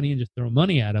you go, honey, and just throw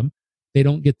money at them, they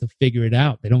don't get to figure it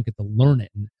out. They don't get to learn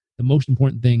it. And the most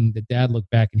important thing that dad looked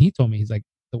back and he told me, he's like,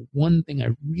 the one thing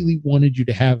I really wanted you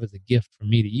to have as a gift from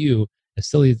me to you, as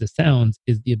silly as this sounds,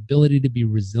 is the ability to be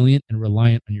resilient and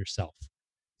reliant on yourself.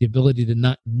 The ability to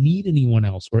not need anyone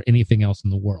else or anything else in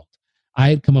the world. I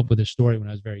had come up with a story when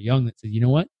I was very young that said, you know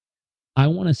what? I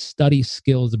want to study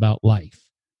skills about life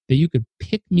that you could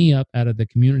pick me up out of the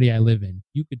community I live in.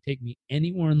 You could take me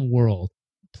anywhere in the world,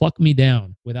 pluck me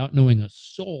down without knowing a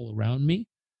soul around me.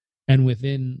 And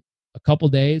within a couple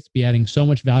days, be adding so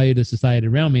much value to society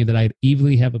around me that I'd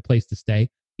easily have a place to stay,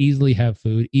 easily have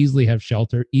food, easily have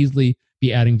shelter, easily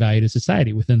be adding value to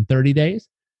society. Within 30 days,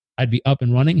 I'd be up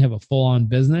and running, have a full-on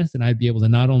business, and I'd be able to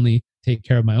not only take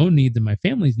care of my own needs and my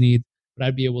family's needs, but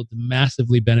I'd be able to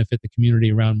massively benefit the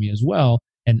community around me as well,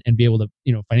 and be able to,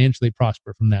 financially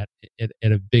prosper from that at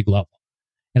a big level.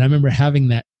 And I remember having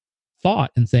that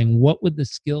thought and saying, what would the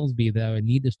skills be that I would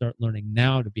need to start learning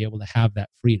now to be able to have that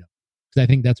freedom? Because I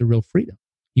think that's a real freedom.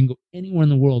 You can go anywhere in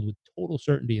the world with total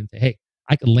certainty and say, hey,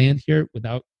 I could land here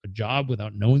without a job,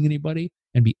 without knowing anybody,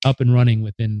 and be up and running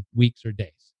within weeks or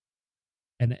days.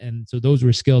 And so those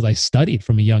were skills I studied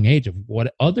from a young age of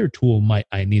what other tool might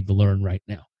I need to learn right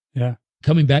now. Yeah.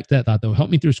 Coming back to that thought though, help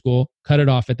me through school, cut it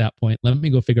off at that point. Let me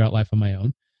go figure out life on my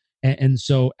own. And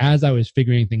so as I was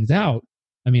figuring things out,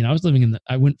 I mean,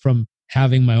 I went from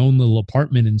having my own little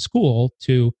apartment in school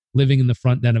to living in the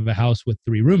front den of a house with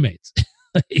 3 roommates.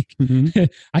 Like,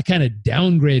 I kind of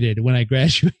downgraded when I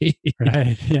graduated,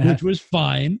 Right. Yeah. which was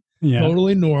fine. Yeah.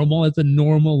 Totally normal. It's a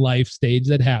normal life stage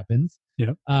that happens.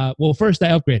 Yep. Well, first I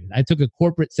upgraded. I took a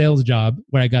corporate sales job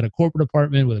where I got a corporate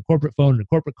apartment with a corporate phone and a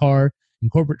corporate car and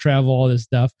corporate travel, all this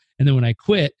stuff. And then when I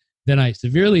quit, then I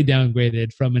severely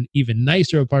downgraded from an even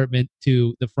nicer apartment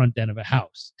to the front den of a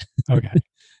house. Okay.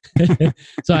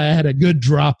 So I had a good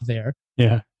drop there.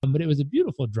 Yeah. But it was a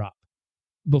beautiful drop.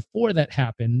 Before that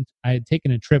happened, I had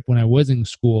taken a trip when I was in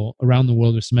school around the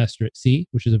world a semester at sea,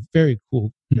 which is a very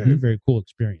cool, very cool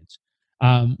experience.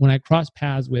 When I crossed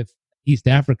paths with East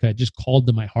Africa, it just called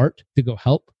to my heart to go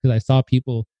help because I saw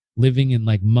people living in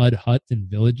like mud huts and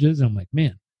villages. And I'm like,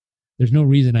 man, there's no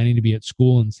reason I need to be at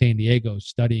school in San Diego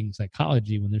studying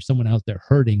psychology when there's someone out there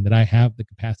hurting that I have the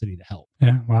capacity to help.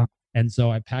 Yeah. Wow. And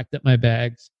so I packed up my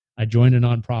bags. I joined a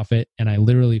nonprofit and I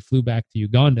literally flew back to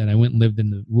Uganda and I went and lived in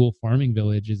the rural farming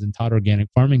villages and taught organic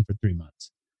farming for 3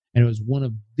 months. And it was one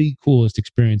of the coolest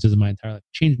experiences of my entire life.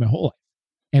 It changed my whole life.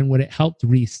 And what it helped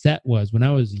reset was when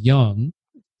I was young,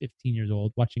 15 years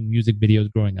old, watching music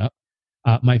videos growing up,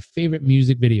 my favorite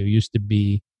music video used to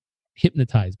be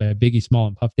Hypnotized by Biggie Small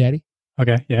and Puff Daddy.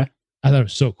 Okay. Yeah. I thought it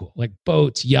was so cool. Like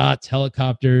boats, yachts,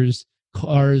 helicopters,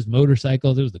 cars,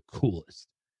 motorcycles. It was the coolest.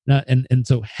 And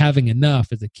so having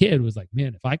enough as a kid was like,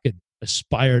 man, if I could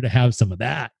aspire to have some of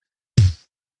that,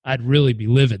 I'd really be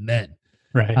living then.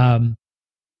 Right. I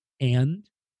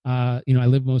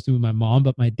lived mostly with my mom,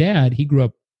 but my dad, he grew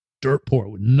up dirt poor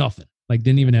with nothing, like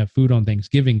didn't even have food on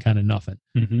Thanksgiving, kind of nothing.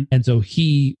 And so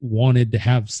he wanted to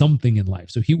have something in life.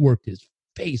 So he worked his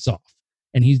face off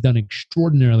and he's done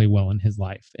extraordinarily well in his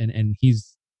life. And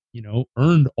he's,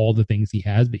 earned all the things he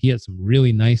has, but he has some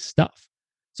really nice stuff.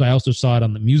 So I also saw it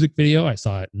on the music video. I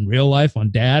saw it in real life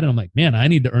on Dad. And I'm like, man, I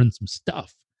need to earn some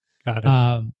stuff.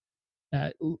 Got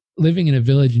it. Living in a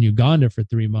village in Uganda for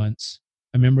 3 months,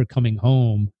 I remember coming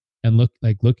home and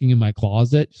looking in my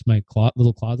closet, just my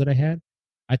little closet I had.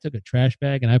 I took a trash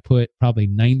bag and I put probably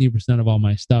 90% of all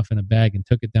my stuff in a bag and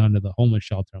took it down to the homeless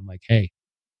shelter. I'm like, hey,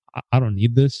 I don't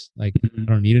need this. Like, I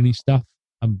don't need any stuff.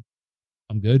 I'm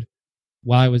good.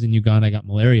 While I was in Uganda, I got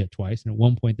malaria twice. And at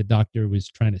one point, the doctor was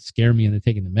trying to scare me into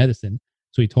taking the medicine.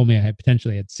 So he told me I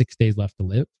potentially had 6 days left to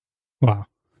live. Wow.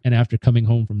 And after coming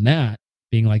home from that,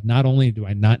 being like, not only do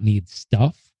I not need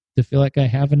stuff to feel like I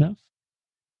have enough,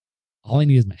 all I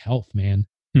need is my health, man.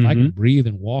 If I can breathe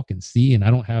and walk and see, and I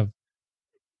don't have,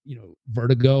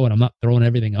 vertigo and I'm not throwing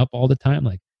everything up all the time.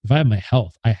 Like if I have my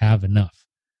health, I have enough.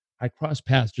 I crossed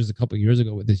paths just a couple of years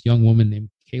ago with this young woman named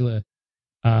Kayla,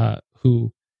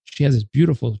 who she has this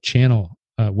beautiful channel,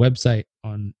 website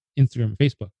on Instagram and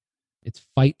Facebook. It's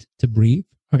Fight to Breathe.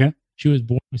 Okay. She was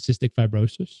born with cystic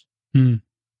fibrosis.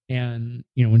 And,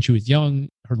 when she was young,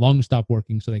 her lungs stopped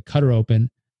working. So they cut her opened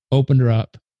her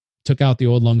up, took out the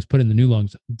old lungs, put in the new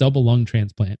lungs, double lung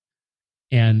transplant.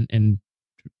 And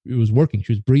it was working.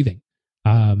 She was breathing.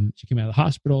 She came out of the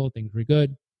hospital. Things were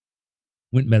good.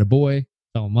 Went and met a boy,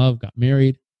 fell in love, got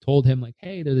married, told him like,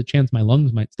 hey, there's a chance my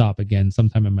lungs might stop again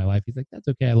sometime in my life. He's like, that's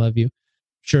okay. I love you.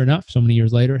 Sure enough, so many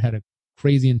years later, had a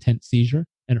crazy intense seizure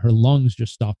and her lungs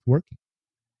just stopped working.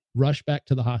 Rushed back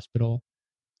to the hospital.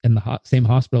 And the same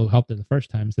hospital who helped her the first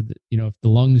time said that, if the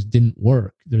lungs didn't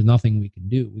work, there's nothing we can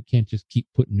do. We can't just keep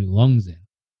putting new lungs in.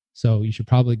 So you should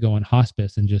probably go on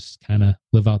hospice and just kind of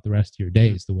live out the rest of your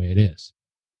days the way it is.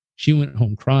 She went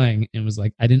home crying and was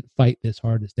like, I didn't fight this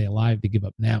hard to stay alive to give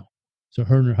up now. So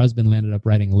her and her husband landed up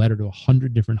writing a letter to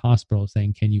 100 different hospitals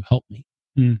saying, can you help me?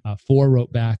 4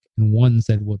 wrote back and 1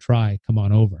 said, we'll try, come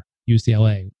on over.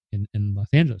 UCLA in Los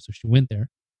Angeles. So she went there,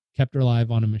 kept her alive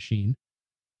on a machine.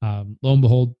 Lo and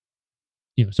behold,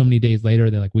 so many days later,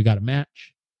 they're like, we got a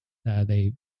match.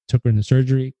 They took her into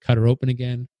surgery, cut her open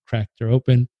again, cracked her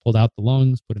open, pulled out the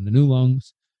lungs, put in the new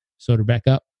lungs, sewed her back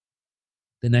up.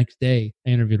 The next day, I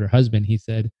interviewed her husband. He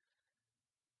said,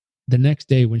 the next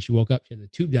day when she woke up, she had a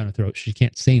tube down her throat. She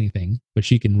can't say anything, but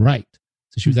she can write.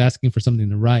 So she was asking for something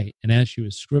to write. And as she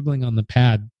was scribbling on the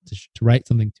pad to write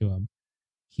something to him,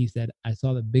 he said, I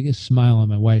saw the biggest smile on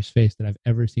my wife's face that I've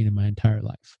ever seen in my entire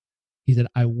life. He said,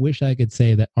 I wish I could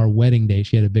say that our wedding day,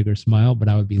 she had a bigger smile, but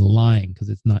I would be lying because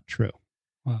it's not true.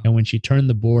 Wow. And when she turned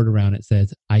the board around, it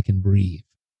says, I can breathe.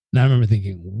 And I remember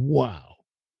thinking, wow.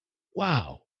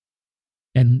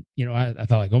 And, I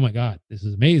thought like, oh my God, this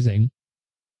is amazing.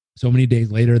 So many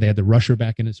days later, they had to rush her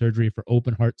back into surgery for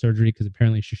open heart surgery because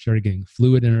apparently she started getting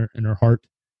fluid in her heart.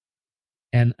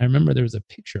 And I remember there was a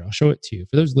picture. I'll show it to you.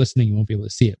 For those listening, you won't be able to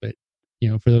see it, but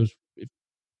for those, if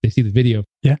they see the video,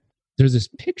 Yeah. There's this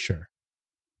picture.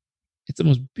 It's the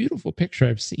most beautiful picture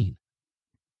I've seen.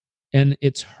 And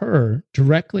it's her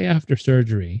directly after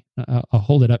surgery. I'll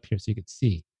hold it up here so you can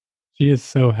see. She is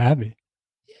so happy.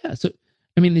 Yeah. So,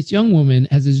 this young woman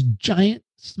has this giant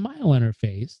smile on her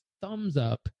face, thumbs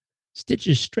up,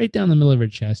 stitches straight down the middle of her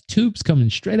chest, tubes coming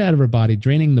straight out of her body,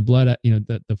 draining the blood,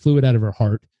 the fluid out of her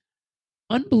heart.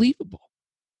 Unbelievable.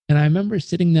 And I remember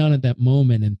sitting down at that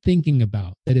moment and thinking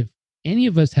about that if any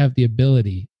of us have the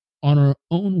ability on our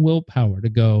own willpower to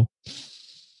go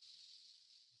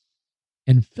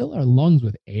and fill our lungs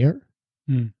with air,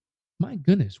 my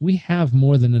goodness, we have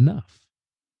more than enough.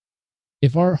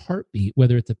 If our heartbeat,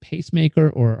 whether it's a pacemaker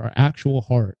or our actual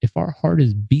heart, if our heart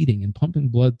is beating and pumping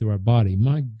blood through our body,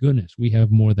 my goodness, we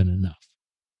have more than enough.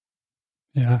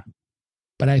 Yeah.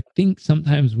 But I think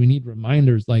sometimes we need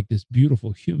reminders like this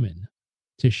beautiful human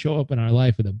to show up in our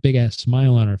life with a big ass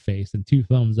smile on our face and 2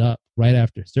 thumbs up right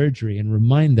after surgery and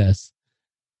remind us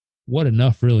what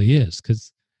enough really is.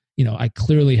 Because, I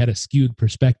clearly had a skewed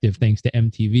perspective thanks to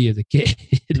MTV as a kid.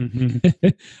 Mm-hmm.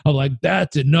 I'm like,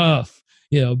 that's enough.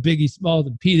 Biggie Smalls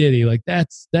and P. Diddy, like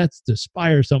that's to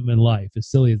aspire something in life, as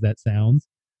silly as that sounds.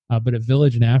 But a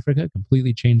village in Africa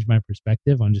completely changed my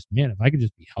perspective on just, man, if I could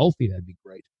just be healthy, that'd be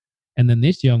great. And then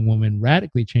this young woman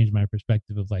radically changed my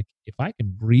perspective of like, if I can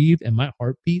breathe and my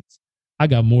heart beats, I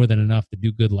got more than enough to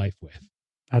do good life with.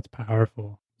 That's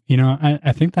powerful.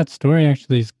 I think that story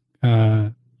actually is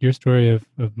your story of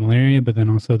malaria, but then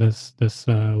also this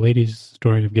lady's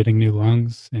story of getting new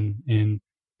lungs and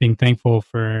being thankful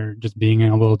for just being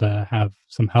able to have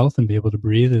some health and be able to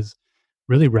breathe is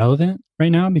really relevant right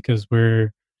now because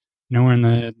we're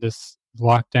in this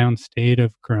lockdown state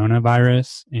of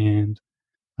coronavirus, and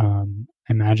I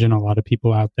imagine a lot of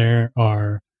people out there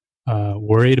are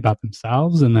worried about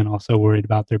themselves and then also worried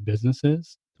about their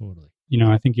businesses. Totally.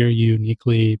 I think you're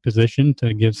uniquely positioned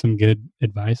to give some good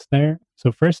advice there.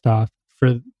 So first off,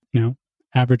 for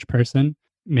average person,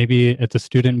 maybe it's a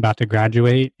student about to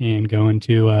graduate and go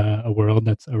into a world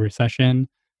that's a recession,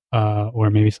 or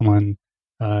maybe someone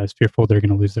is fearful they're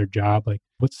going to lose their job. Like,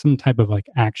 what's some type of like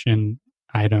action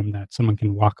item that someone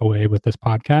can walk away with this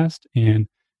podcast and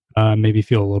maybe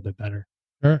feel a little bit better?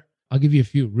 Sure. I'll give you a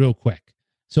few real quick.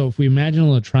 So if we imagine a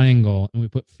little triangle and we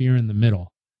put fear in the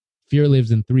middle, fear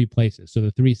lives in 3 places. So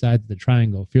the 3 sides of the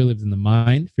triangle, fear lives in the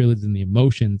mind, fear lives in the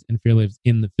emotions, and fear lives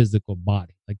in the physical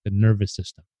body, like the nervous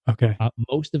system. Okay.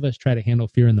 Most of us try to handle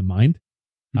fear in the mind.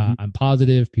 I'm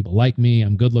positive, people like me,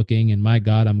 I'm good looking, and my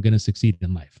God, I'm going to succeed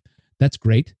in life. That's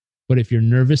great. But if your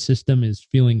nervous system is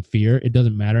feeling fear, it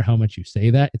doesn't matter how much you say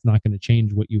that. It's not going to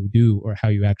change what you do or how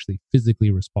you actually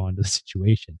physically respond to the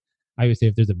situation. I would say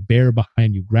if there's a bear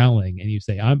behind you growling and you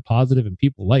say, I'm positive and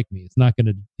people like me, it's not going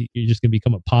to, you're just going to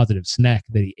become a positive snack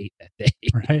that he ate that day.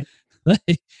 Right.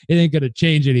 It ain't going to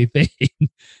change anything.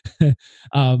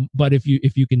 But if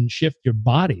you can shift your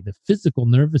body, the physical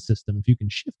nervous system, if you can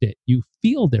shift it, you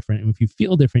feel different. And if you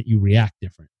feel different, you react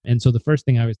different. And so the first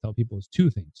thing I always tell people is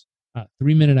 2 things.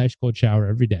 3-minute ice cold shower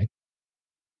every day.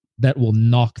 That will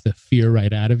knock the fear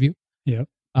right out of you. Yep.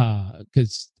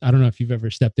 Because I don't know if you've ever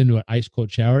stepped into an ice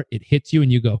cold shower. It hits you and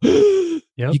you go,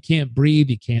 yep. You can't breathe,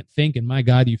 you can't think, and my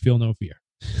God, you feel no fear.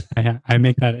 I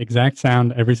make that exact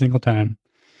sound every single time.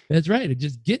 That's right.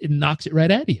 It knocks it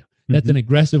right out of you. That's an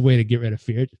aggressive way to get rid of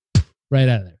fear. Just right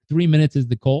out of there. 3 minutes is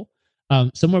the goal.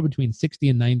 Somewhere between 60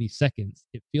 and 90 seconds,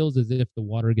 it feels as if the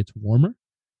water gets warmer.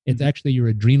 It's actually your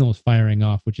adrenals firing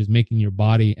off, which is making your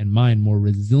body and mind more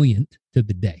resilient to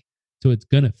the day. So it's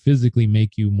going to physically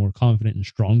make you more confident and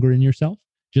stronger in yourself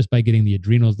just by getting the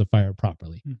adrenals to fire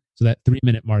properly. So that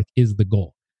 3-minute mark is the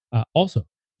goal. Also,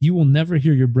 you will never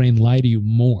hear your brain lie to you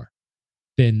more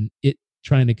than it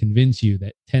trying to convince you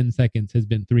that 10 seconds has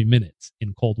been 3 minutes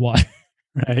in cold water.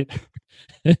 Right.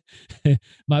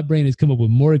 My brain has come up with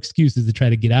more excuses to try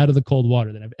to get out of the cold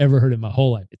water than I've ever heard in my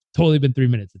whole life. It's totally been 3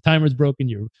 minutes. The timer's broken.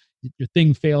 Your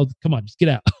thing failed. Come on, just get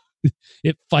out.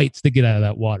 It fights to get out of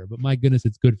that water, but my goodness,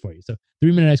 it's good for you. So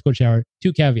 3-minute ice cold shower,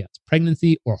 2 caveats: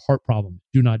 pregnancy or heart problems.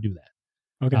 Do not do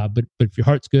that. Okay. But if your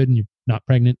heart's good and you're not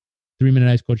pregnant, 3-minute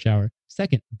ice cold shower.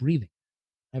 Second, breathing.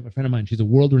 I have a friend of mine. She's a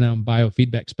world-renowned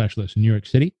biofeedback specialist in New York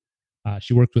City.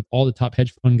 She works with all the top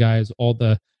hedge fund guys, all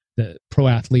the pro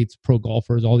athletes, pro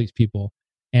golfers, all these people.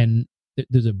 And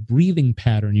there's a breathing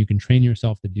pattern you can train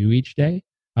yourself to do each day.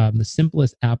 The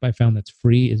simplest app I found that's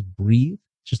free is Breathe.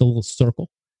 It's just a little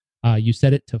circle. You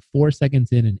set it to 4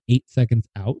 seconds in and 8 seconds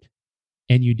out,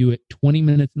 and you do it 20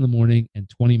 minutes in the morning and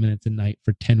 20 minutes at night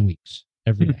for 10 weeks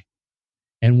every day.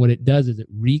 And what it does is it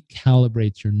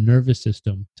recalibrates your nervous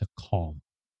system to calm.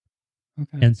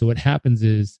 Okay. And so what happens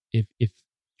is if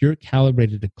you're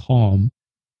calibrated to calm,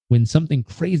 when something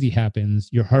crazy happens,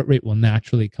 your heart rate will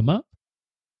naturally come up.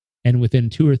 And within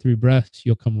 2 or 3 breaths,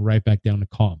 you'll come right back down to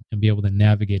calm and be able to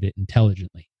navigate it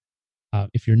intelligently.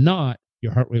 If you're not,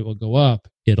 your heart rate will go up,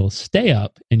 it'll stay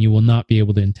up, and you will not be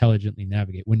able to intelligently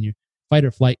navigate. When your fight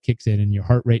or flight kicks in and your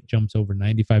heart rate jumps over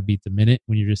 95 beats a minute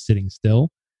when you're just sitting still,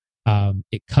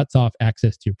 it cuts off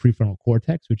access to your prefrontal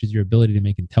cortex, which is your ability to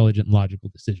make intelligent, logical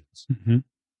decisions. Mm-hmm.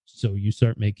 So you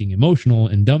start making emotional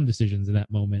and dumb decisions in that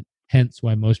moment, hence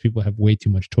why most people have way too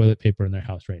much toilet paper in their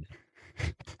house right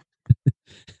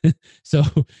now. So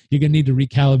you're going to need to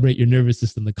recalibrate your nervous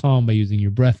system to calm by using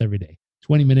your breath every day.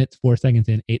 20 minutes, 4 seconds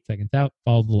in, 8 seconds out.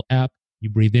 Follow the little app. You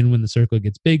breathe in when the circle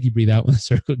gets big. You breathe out when the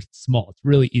circle gets small. It's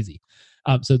really easy.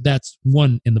 So that's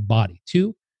one in the body.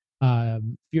 2,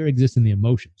 fear exists in the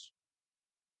emotions.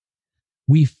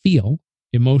 We feel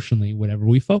emotionally whatever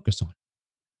we focus on.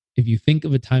 If you think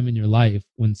of a time in your life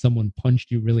when someone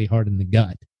punched you really hard in the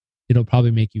gut, it'll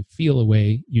probably make you feel a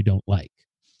way you don't like.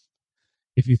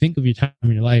 If you think of your time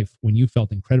in your life when you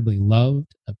felt incredibly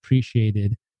loved,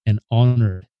 appreciated, and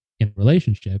honored in a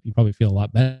relationship, you probably feel a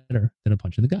lot better than a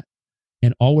punch in the gut.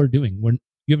 And all we're doing,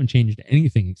 you haven't changed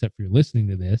anything except for you're listening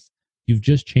to this. You've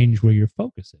just changed where your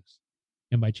focus is.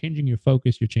 And by changing your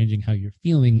focus, you're changing how you're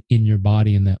feeling in your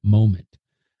body in that moment.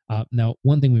 Now,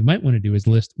 one thing we might want to do is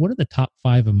list what are the top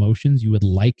 5 emotions you would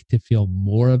like to feel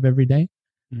more of every day?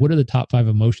 What are the top 5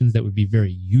 emotions that would be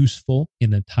very useful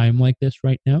in a time like this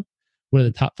right now? What are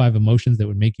the top 5 emotions that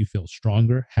would make you feel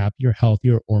stronger, happier,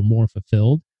 healthier, or more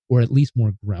fulfilled, or at least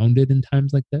more grounded in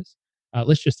times like this?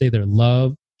 Let's just say they're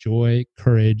love, joy,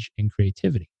 courage, and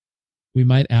creativity. We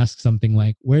might ask something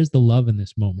like, where's the love in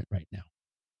this moment right now?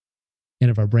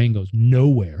 And if our brain goes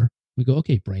nowhere, we go,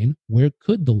 okay, brain, where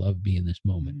could the love be in this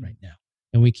moment right now?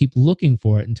 And we keep looking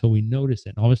for it until we notice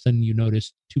it. And all of a sudden you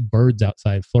notice 2 birds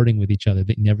outside flirting with each other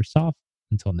that you never saw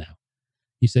until now.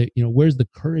 You say, where's the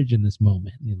courage in this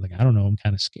moment? And you're like, I don't know, I'm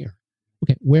kind of scared.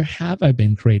 Okay, where have I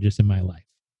been courageous in my life?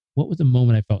 What was a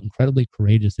moment I felt incredibly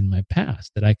courageous in my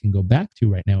past that I can go back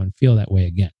to right now and feel that way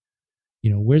again?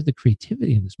 Where's the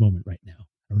creativity in this moment right now?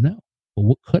 I don't know. Well,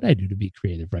 what could I do to be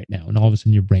creative right now? And all of a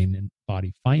sudden your brain and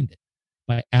body find it.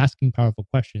 By asking powerful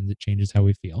questions, it changes how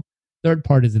we feel. Third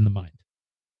part is in the mind.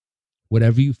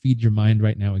 Whatever you feed your mind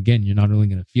right now, again, you're not only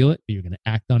going to feel it, but you're going to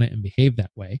act on it and behave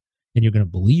that way. And you're going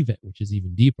to believe it, which is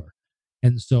even deeper.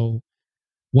 And so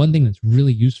one thing that's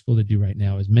really useful to do right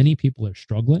now is many people are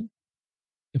struggling.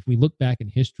 If we look back in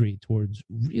history towards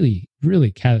really,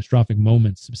 really catastrophic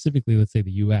moments, specifically, let's say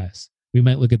the US, we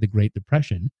might look at the Great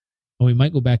Depression, and we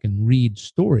might go back and read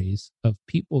stories of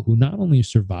people who not only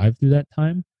survived through that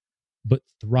time, but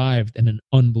thrived at an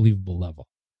unbelievable level.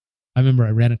 I remember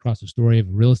I ran across a story of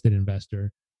a real estate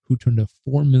investor who turned a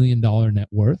 $4 million net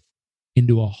worth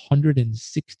into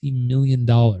 $160 million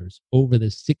over the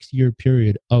 6-year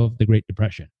period of the Great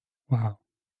Depression. Wow.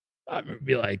 I would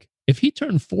be like, if he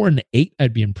turned 4 into 8,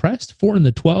 I'd be impressed. 4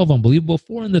 into 12, unbelievable.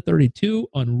 4 into 32,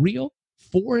 unreal.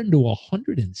 4 into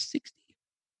 160.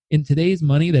 In today's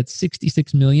money, that's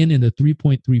 66 million into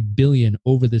 3.3 billion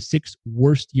over the 6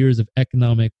 worst years of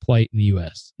economic plight in the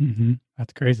US. Mm-hmm.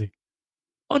 That's crazy.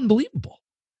 Unbelievable.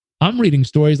 I'm reading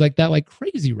stories like that like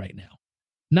crazy right now.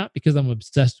 Not because I'm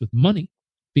obsessed with money,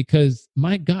 because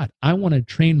my God, I want to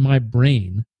train my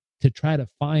brain to try to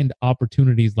find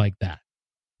opportunities like that.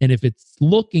 And if it's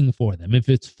looking for them, if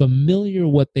it's familiar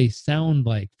what they sound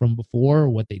like from before, or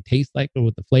what they taste like, or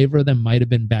what the flavor of them might have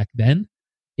been back then,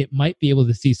 it might be able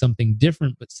to see something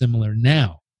different but similar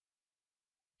now.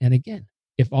 And again,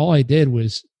 if all I did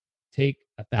was take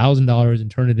 $1,000 and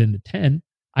turn it into 10,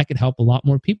 I could help a lot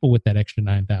more people with that extra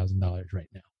 $9,000 right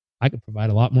now. I could provide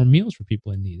a lot more meals for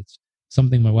people in need. It's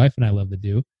something my wife and I love to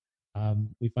do.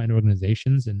 We find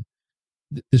organizations, and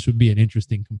this would be an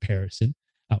interesting comparison.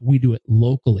 We do it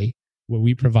locally, where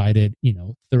we provided,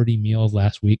 30 meals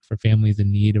last week for families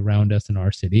in need around us in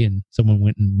our city. And someone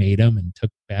went and made them and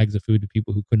took bags of food to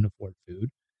people who couldn't afford food.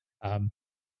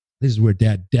 This is where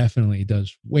Dad definitely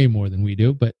does way more than we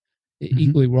do, but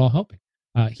equally we're all helping.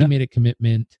 He made a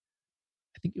commitment,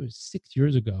 I think it was 6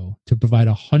 years ago, to provide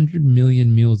 100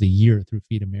 million meals a year through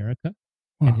Feed America.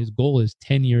 Wow. And his goal is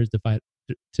 10 years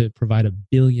to provide 1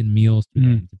 billion meals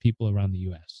to people around the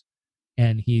U.S.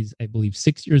 And he's, I believe,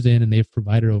 6 years in, and they've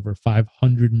provided over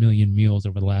 500 million meals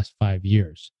over the last 5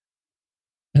 years.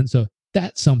 And so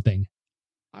that's something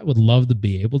I would love to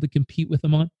be able to compete with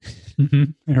them on.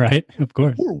 Right. Of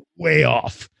course. We're way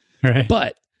off. Right.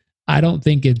 But I don't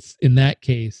think it's in that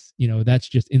case, that's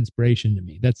just inspiration to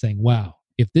me. That's saying, wow,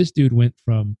 if this dude went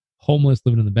from homeless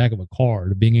living in the back of a car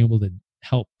to being able to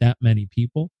help that many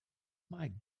people,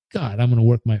 my God, I'm going to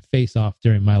work my face off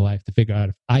during my life to figure out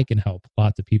if I can help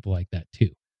lots of people like that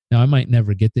too. Now, I might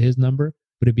never get to his number,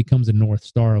 but it becomes a North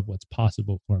Star of what's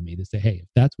possible for me to say, hey, if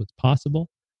that's what's possible,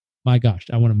 my gosh,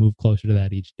 I want to move closer to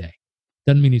that each day.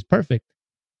 Doesn't mean he's perfect.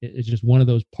 It's just one of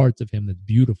those parts of him that's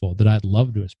beautiful that I'd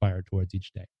love to aspire towards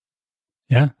each day.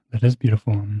 Yeah, that is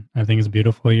beautiful. And I think it's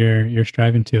beautiful you're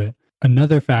striving to it.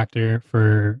 Another factor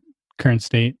for current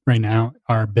state right now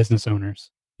are business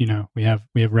owners. We have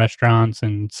restaurants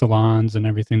and salons and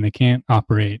everything. They can't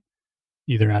operate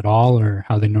either at all or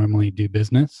how they normally do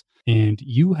business. And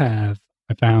I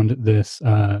found this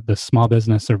the small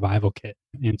business survival kit.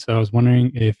 And so I was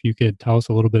wondering if you could tell us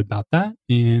a little bit about that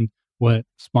and what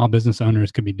small business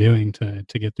owners could be doing to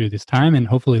get through this time and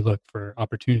hopefully look for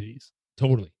opportunities.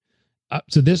 Totally.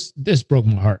 So this broke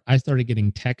my heart. I started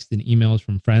getting texts and emails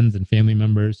from friends and family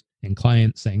members and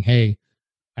clients saying, hey,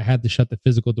 I had to shut the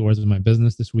physical doors of my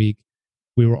business this week.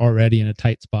 We were already in a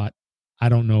tight spot. I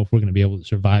don't know if we're going to be able to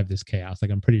survive this chaos.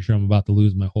 Like, I'm pretty sure I'm about to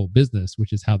lose my whole business,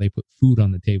 which is how they put food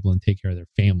on the table and take care of their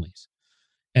families.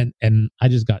 And I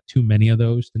just got too many of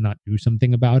those to not do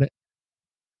something about it.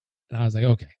 And I was like,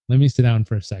 okay, let me sit down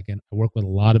for a second. I work with a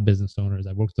lot of business owners.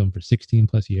 I've worked with them for 16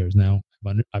 plus years now.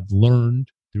 I've learned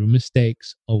through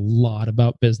mistakes a lot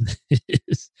about business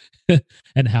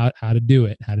and how to do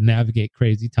it, how to navigate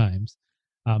crazy times.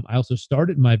 I also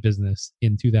started my business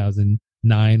in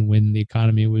 2009 when the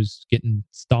economy was getting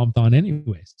stomped on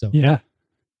anyway. So yeah,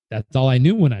 that's all I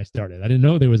knew when I started. I didn't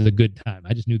know there was a good time.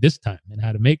 I just knew this time and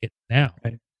how to make it now.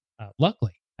 Right.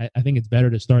 Luckily, I think it's better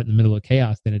to start in the middle of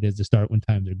chaos than it is to start when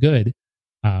times are good,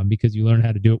 because you learn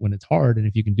how to do it when it's hard. And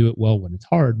if you can do it well when it's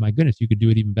hard, my goodness, you could do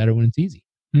it even better when it's easy.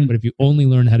 But if you only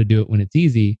learn how to do it when it's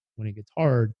easy, when it gets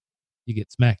hard, you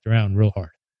get smacked around real hard.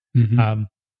 Mm-hmm.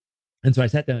 And so I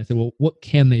sat down and I said, well, what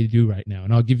can they do right now?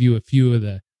 And I'll give you a few of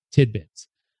the tidbits.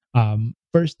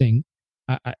 First thing,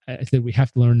 I said, we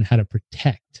have to learn how to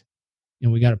protect.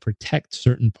 And we got to protect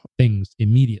certain things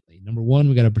immediately. Number one,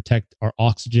 we got to protect our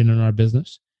oxygen in our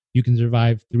business. You can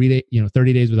survive 30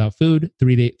 days without food,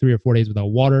 3 or 4 days without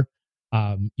water.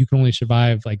 You can only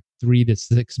survive like 3 to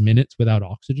 6 minutes without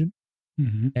oxygen.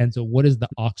 Mm-hmm. And so what is the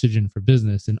oxygen for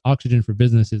business? And oxygen for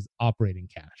business is operating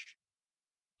cash.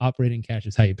 Operating cash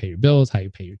is how you pay your bills, how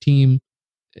you pay your team,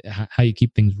 how you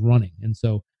keep things running. And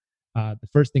so the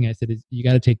first thing I said is you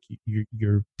got to take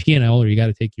your P&L, or you got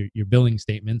to take your billing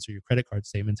statements or your credit card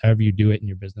statements, however you do it in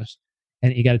your business.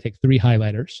 And you got to take 3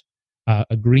 highlighters.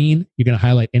 A green, you're going to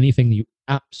highlight anything that you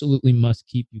absolutely must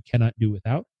keep, you cannot do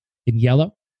without. In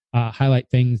yellow, highlight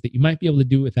things that you might be able to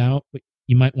do without, but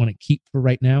you might want to keep for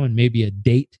right now, and maybe a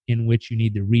date in which you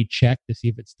need to recheck to see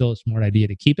if it's still a smart idea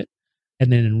to keep it.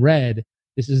 And then in red,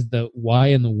 this is the why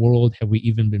in the world have we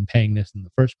even been paying this in the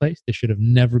first place? This should have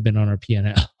never been on our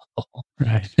P&L.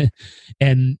 Right.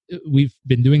 And we've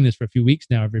been doing this for a few weeks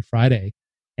now, every Friday.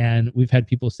 And we've had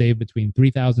people save between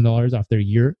 $3,000 off their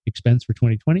year expense for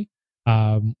 2020.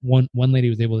 One lady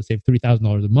was able to save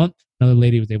 $3,000 a month. Another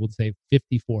lady was able to save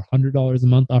 $5,400 a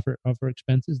month off her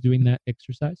expenses doing that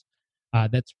exercise.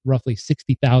 That's roughly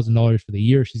 $60,000 for the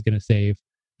year she's going to save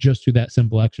just through that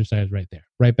simple exercise right there,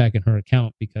 right back in her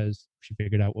account, because she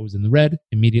figured out what was in the red,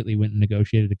 immediately went and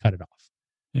negotiated to cut it off.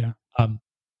 Yeah.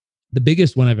 The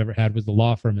biggest one I've ever had was the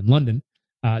law firm in London.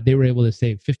 They were able to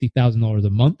save $50,000 a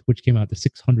month, which came out to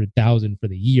 $600,000 for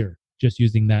the year, just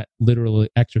using that literal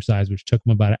exercise, which took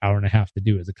them about an hour and a half to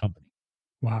do as a company.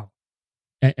 Wow.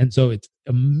 And so it's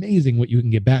amazing what you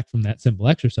can get back from that simple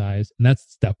exercise. And that's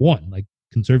step one, like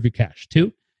conserve your cash.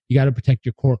 2, you got to protect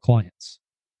your core clients.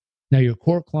 Now, your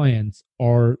core clients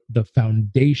are the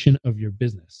foundation of your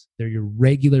business. They're your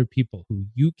regular people who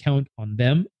you count on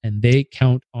them and they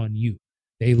count on you.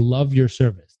 They love your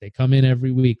service. They come in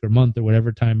every week or month or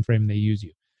whatever time frame they use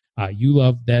you. You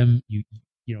love them. You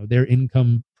know, their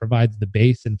income provides the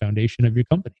base and foundation of your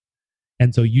company.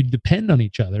 And so you depend on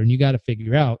each other, and you got to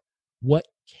figure out what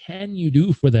can you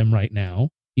do for them right now,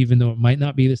 even though it might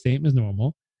not be the same as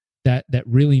normal, that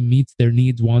really meets their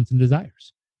needs, wants, and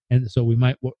desires. And so we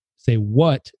might say,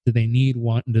 what do they need,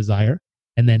 want, and desire?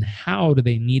 And then how do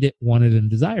they need it, want it, and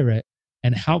desire it?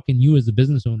 And how can you as a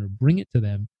business owner bring it to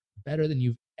them better than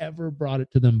you've ever brought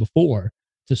it to them before,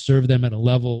 to serve them at a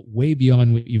level way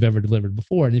beyond what you've ever delivered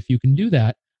before? And if you can do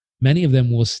that, many of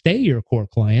them will stay your core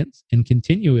clients and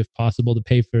continue, if possible, to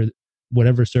pay for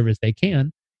whatever service they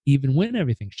can, even when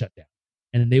everything's shut down.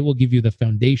 and then they will give you the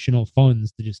foundational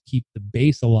funds to just keep the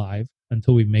base alive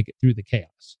until we make it through the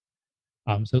chaos.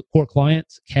 So core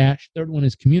clients, cash. Third one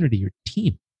is community, your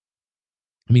team.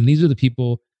 I mean, these are the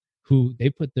people who they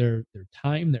put their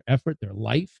time, their effort, their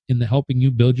life into helping you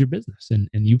build your business. And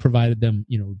you provided them,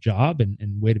 job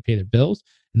and way to pay their bills.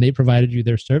 And they provided you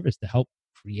their service to help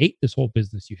create this whole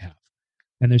business you have.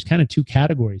 And there's kind of two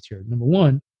categories here. Number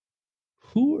one,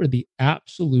 who are the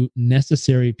absolute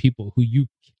necessary people who you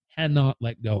cannot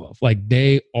let go of? Like,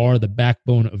 they are the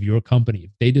backbone of your company.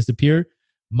 If they disappear,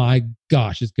 my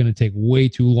gosh, it's going to take way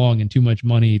too long and too much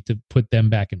money to put them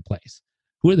back in place.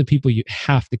 Who are the people you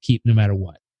have to keep no matter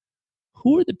what?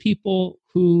 Who are the people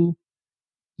who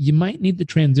you might need to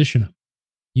transition them?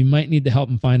 You might need to help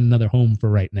them find another home for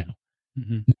right now.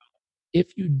 Mm-hmm.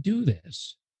 If you do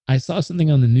this, I saw something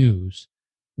on the news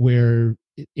where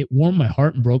it warmed my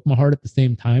heart and broke my heart at the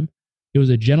same time. It was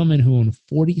a gentleman who owned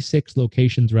 46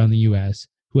 locations around the US,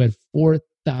 who had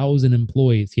 4,000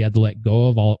 employees he had to let go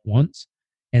of all at once.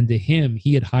 And to him,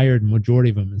 he had hired majority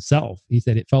of them himself. He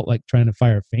said it felt like trying to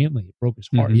fire a family. It broke his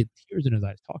heart. Mm-hmm. He had tears in his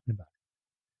eyes talking about it.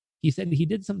 He said he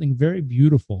did something very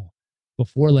beautiful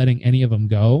before letting any of them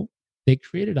go. They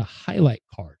created a highlight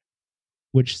card,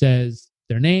 which says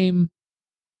their name,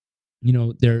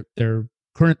 their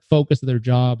current focus of their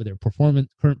job, their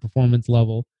current performance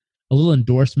level, a little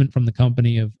endorsement from the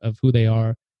company of who they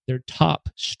are, their top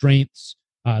strengths,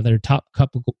 their top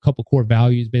couple core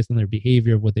values based on their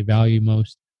behavior of what they value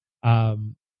most.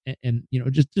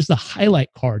 Just a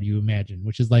highlight card, you imagine,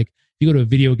 which is like, if you go to a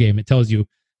video game, it tells you,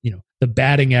 the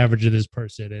batting average of this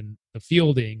person and the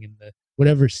fielding and the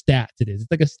whatever stats it is.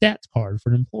 It's like a stats card for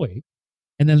an employee.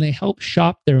 And then they help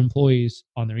shop their employees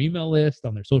on their email list,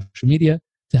 on their social media,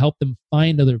 to help them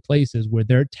find other places where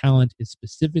their talent is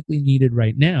specifically needed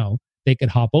right now, they could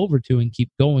hop over to and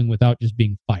keep going without just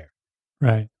being fired.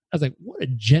 Right. I was like, what a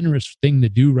generous thing to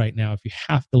do right now if you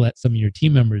have to let some of your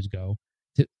team members go,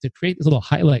 to create this little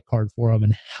highlight card for them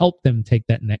and help them take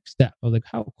that next step. I was like,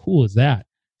 how cool is that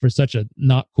for such a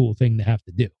not cool thing to have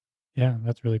to do? Yeah,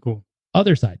 that's really cool.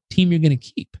 Other side, team you're going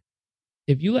to keep.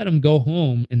 If you let them go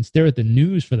home and stare at the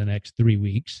news for the next 3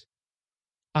 weeks,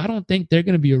 I don't think they're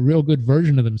going to be a real good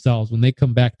version of themselves when they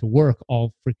come back to work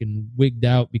all freaking wigged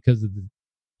out because of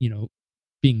the,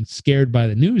 being scared by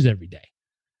the news every day.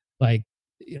 Like,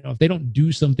 if they don't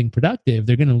do something productive,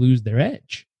 they're going to lose their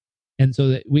edge. And so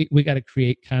that we got to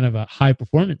create kind of a high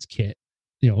performance kit,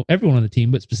 everyone on the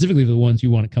team, but specifically the ones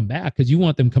you want to come back, because you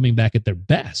want them coming back at their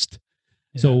best.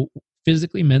 Yeah. So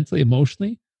physically, mentally,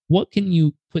 emotionally, what can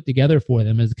you put together for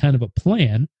them as kind of a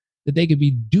plan that they could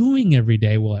be doing every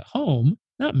day while at home?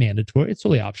 Not mandatory, it's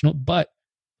totally optional, but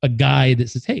a guide that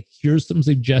says, hey, here's some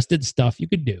suggested stuff you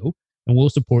could do, and we'll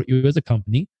support you as a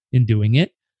company in doing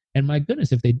it. And my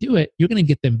goodness, if they do it, you're going to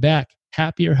get them back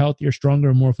happier, healthier, stronger,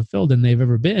 and more fulfilled than they've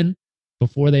ever been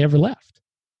before they ever left.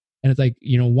 And it's like,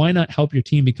 why not help your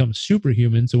team become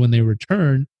superhuman so when they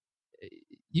return,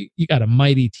 you got a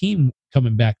mighty team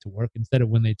coming back to work, instead of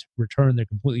when they return, they're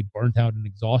completely burnt out and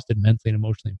exhausted mentally and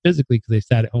emotionally and physically because they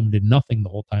sat at home and did nothing the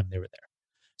whole time they were there.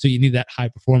 So you need that high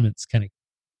performance kind of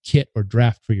kit or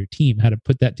draft for your team, how to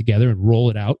put that together and roll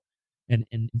it out and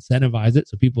incentivize it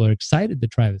so people are excited to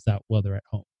try this out while they're at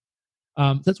home.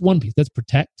 So that's one piece. That's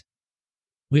protect.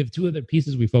 We have two other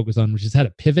pieces we focus on, which is how to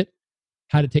pivot,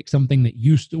 how to take something that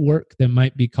used to work that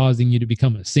might be causing you to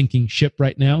become a sinking ship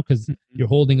right now because you're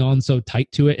holding on so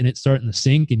tight to it and it's starting to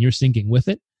sink and you're sinking with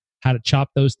it. How to chop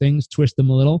those things, twist them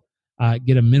a little,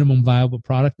 get a minimum viable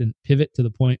product and pivot to the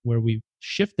point where we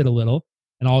shift it a little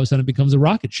and all of a sudden it becomes a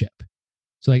rocket ship.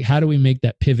 So like, how do we make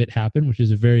that pivot happen, which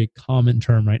is a very common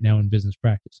term right now in business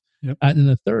practice. Yep. And then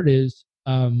the third is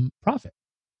profit,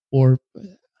 or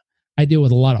I deal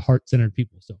with a lot of heart-centered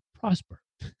people. So prosper.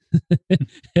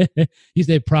 You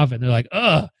say profit and they're like,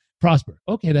 prosper.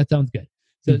 Okay, that sounds good.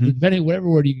 So depending whatever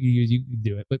word you can use, you can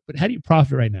do it. But how do you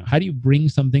profit right now? How do you bring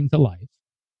something to life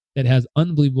that has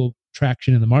unbelievable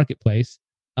traction in the marketplace?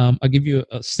 I'll give you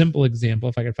a simple example.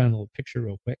 If I could find a little picture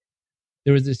real quick.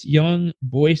 There was this young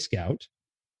Boy Scout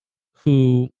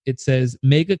who, it says,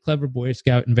 mega clever Boy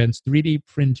Scout invents 3D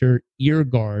printer ear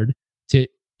guard to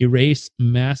erase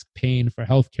mask pain for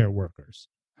healthcare workers.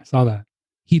 I saw that.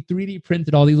 He 3D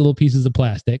printed all these little pieces of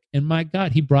plastic, and my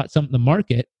God, he brought something to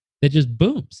market that just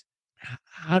booms.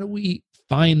 How do we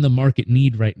find the market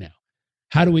need right now?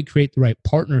 How do we create the right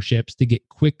partnerships to get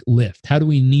quick lift? How do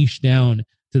we niche down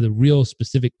to the real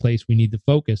specific place we need to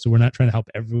focus so we're not trying to help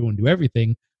everyone do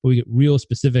everything, but we get real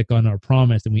specific on our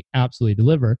promise and we absolutely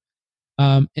deliver?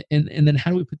 And then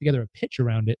how do we put together a pitch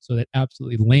around it so that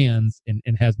absolutely lands and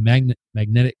has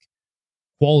magnetic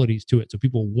qualities to it, so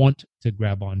people want to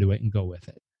grab onto it and go with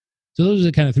it. So those are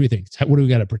the kind of three things. What do we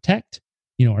got to protect?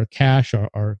 Our cash,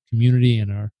 our community,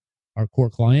 and our core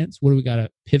clients. What do we got to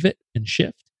pivot and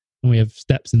shift? And we have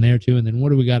steps in there too. And then what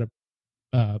do we got to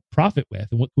profit with,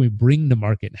 and what can we bring to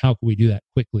market, and how can we do that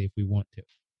quickly if we want to?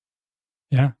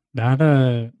 Yeah,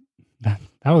 that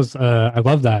was I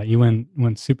love that you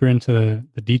went super into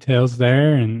the details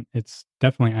there, and it's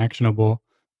definitely actionable.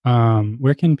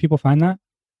 Where can people find that?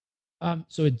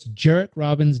 So it's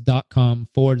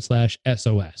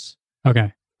jarekrobbins.com/SOS.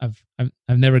 Okay. I've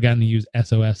never gotten to use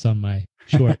SOS on my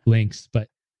short links, but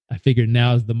I figured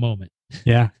now is the moment.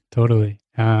 Yeah, totally.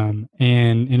 And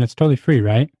it's totally free,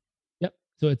 right? Yep.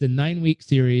 So it's a 9-week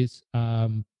series.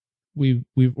 We're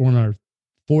on our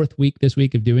 4th week this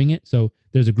week of doing it. So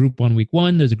there's a group on week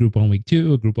 1, there's a group on week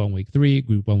 2, a group on week 3, a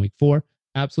group on week 4.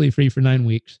 Absolutely free for 9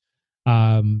 weeks.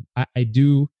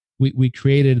 We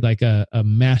created like a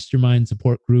mastermind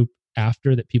support group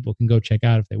after that people can go check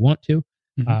out if they want to.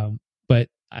 Mm-hmm. But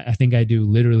I think I do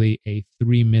literally a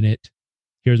 3-minute,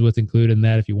 here's what's included in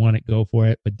that. If you want it, go for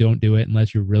it, but don't do it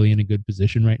unless you're really in a good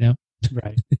position right now.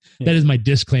 Right. Yeah. That is my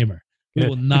disclaimer. We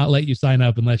will not let you sign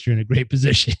up unless you're in a great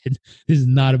position. This is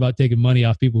not about taking money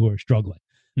off people who are struggling.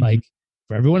 Mm-hmm. Like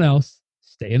for everyone else,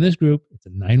 stay in this group. It's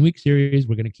a 9-week series.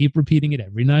 We're going to keep repeating it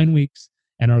every 9 weeks.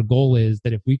 And our goal is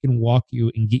that if we can walk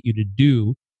you and get you to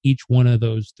do each one of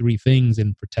those 3 things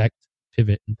and protect,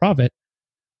 pivot, and profit,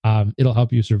 it'll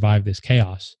help you survive this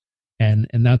chaos. And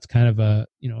that's kind of a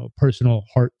personal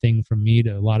heart thing from me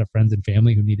to a lot of friends and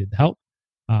family who needed help.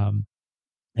 And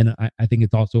I think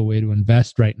it's also a way to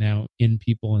invest right now in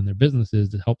people and their businesses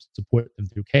to help support them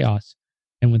through chaos.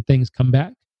 And when things come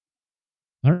back,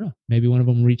 I don't know, maybe one of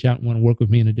them will reach out and want to work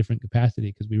with me in a different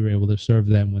capacity because we were able to serve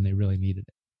them when they really needed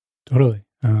it. Totally.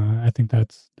 I think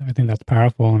that's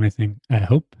powerful, and I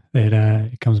hope that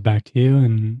it comes back to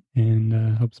you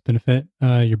and helps benefit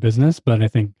your business. But I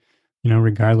think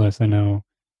regardless, I know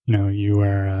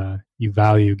you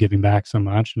value giving back so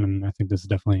much, and I think this is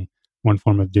definitely one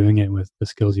form of doing it with the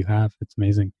skills you have. It's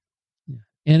amazing. Yeah.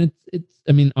 And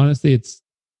I mean, honestly, it's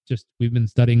just, we've been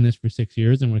studying this for 6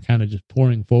 years, and we're kind of just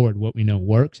pouring forward what we know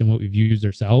works and what we've used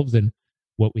ourselves and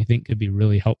what we think could be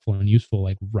really helpful and useful,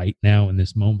 like right now in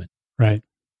this moment. Right.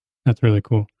 That's really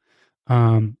cool.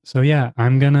 So yeah,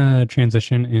 I'm going to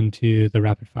transition into the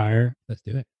rapid fire. Let's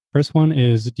do it. First one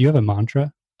is, do you have a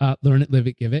mantra? Learn it, live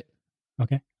it, give it.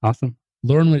 Okay. Awesome.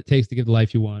 Learn what it takes to give the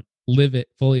life you want. Live it,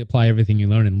 fully apply everything you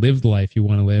learn, and live the life you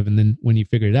want to live. And then when you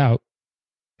figure it out,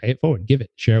 pay it forward, give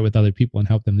it, share it with other people, and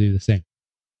help them do the same.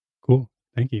 Cool.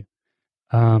 Thank you.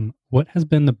 What has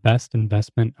been the best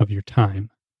investment of your time?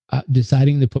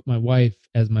 Deciding to put my wife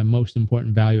as my most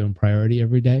important value and priority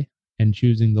every day, and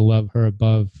choosing to love her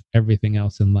above everything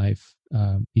else in life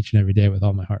each and every day with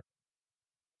all my heart.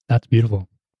 That's beautiful.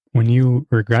 When you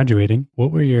were graduating,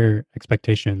 what were your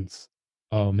expectations?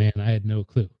 Oh man, I had no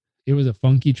clue. It was a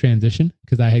funky transition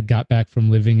because I had got back from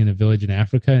living in a village in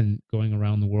Africa and going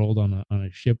around the world on a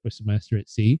ship a semester at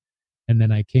sea. And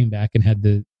then I came back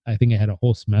and I think I had a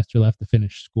whole semester left to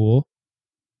finish school,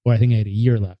 or I think I had a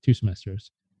year left, 2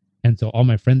 semesters. And so all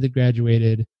my friends had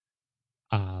graduated.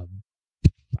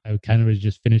 I kind of was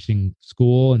just finishing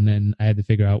school, and then I had to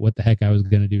figure out what the heck I was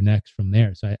going to do next from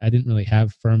there. So I didn't really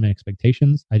have firm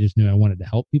expectations. I just knew I wanted to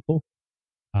help people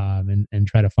and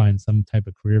try to find some type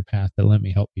of career path that let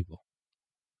me help people.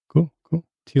 Cool.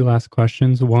 2 last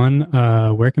questions. One,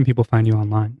 where can people find you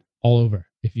online? All over.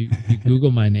 If you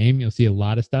Google my name, you'll see a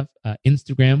lot of stuff.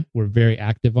 Instagram, we're very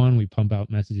active on. We pump out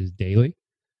messages daily.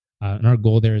 And our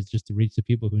goal there is just to reach the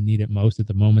people who need it most at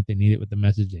the moment they need it with the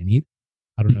message they need.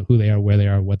 I don't know who they are, where they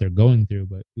are, what they're going through,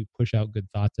 but we push out good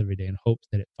thoughts every day in hopes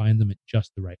that it finds them at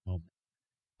just the right moment.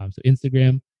 So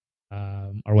Instagram,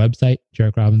 our website,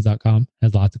 jarekrobbins.com,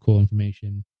 has lots of cool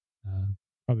information.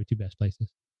 Probably 2 best places.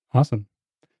 Awesome.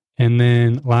 And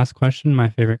then last question, my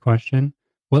favorite question.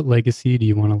 What legacy do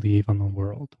you want to leave on the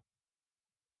world?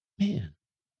 Man,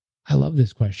 I love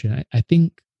this question. I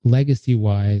think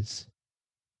legacy-wise,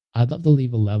 I'd love to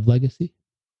leave a love legacy.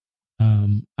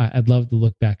 I'd love to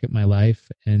look back at my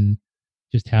life and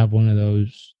just have one of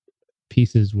those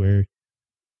pieces where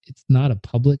it's not a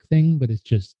public thing, but it's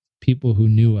just people who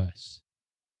knew us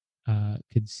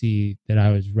could see that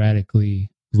I was radically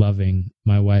loving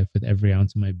my wife with every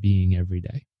ounce of my being every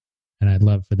day. And I'd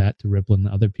love for that to ripple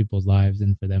into other people's lives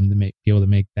and for them to be able to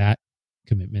make that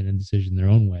commitment and decision their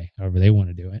own way, however they want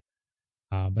to do it.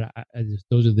 But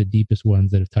those are the deepest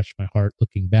ones that have touched my heart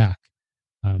looking back.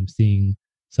 Seeing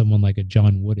someone like a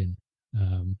John Wooden,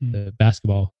 the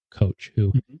basketball coach,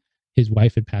 who his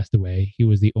wife had passed away. He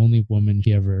was the only woman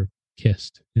he ever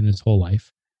kissed in his whole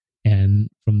life. And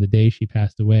from the day she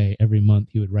passed away, every month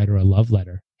he would write her a love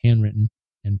letter, handwritten,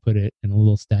 and put it in a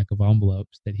little stack of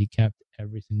envelopes that he kept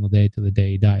every single day till the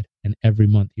day he died. And every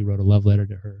month he wrote a love letter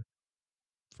to her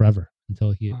forever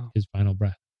until his final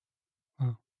breath.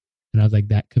 Wow. And I was like,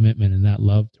 that commitment and that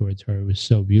love towards her was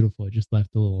so beautiful. It just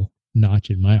left a little notch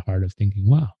in my heart of thinking,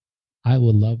 wow, I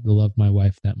would love to love my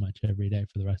wife that much every day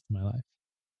for the rest of my life.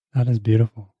 That is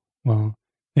beautiful. Well,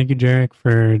 thank you, Jarek,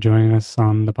 for joining us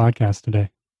on the podcast today.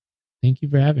 Thank you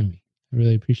for having me. I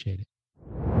really appreciate it.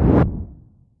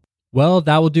 Well,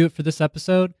 that will do it for this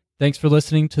episode. Thanks for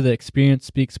listening to the Experience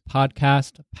Speaks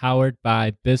podcast powered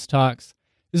by BizTalks.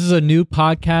 This is a new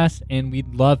podcast and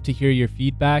we'd love to hear your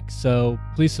feedback. So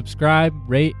please subscribe,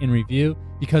 rate, and review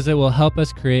because it will help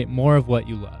us create more of what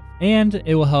you love. And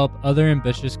it will help other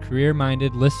ambitious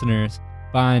career-minded listeners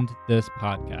find this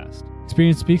podcast.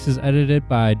 Experience Speaks is edited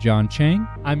by John Chang.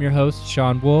 I'm your host,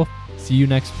 Sean Wolf. See you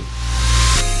next week.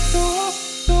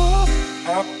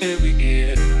 How did we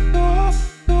get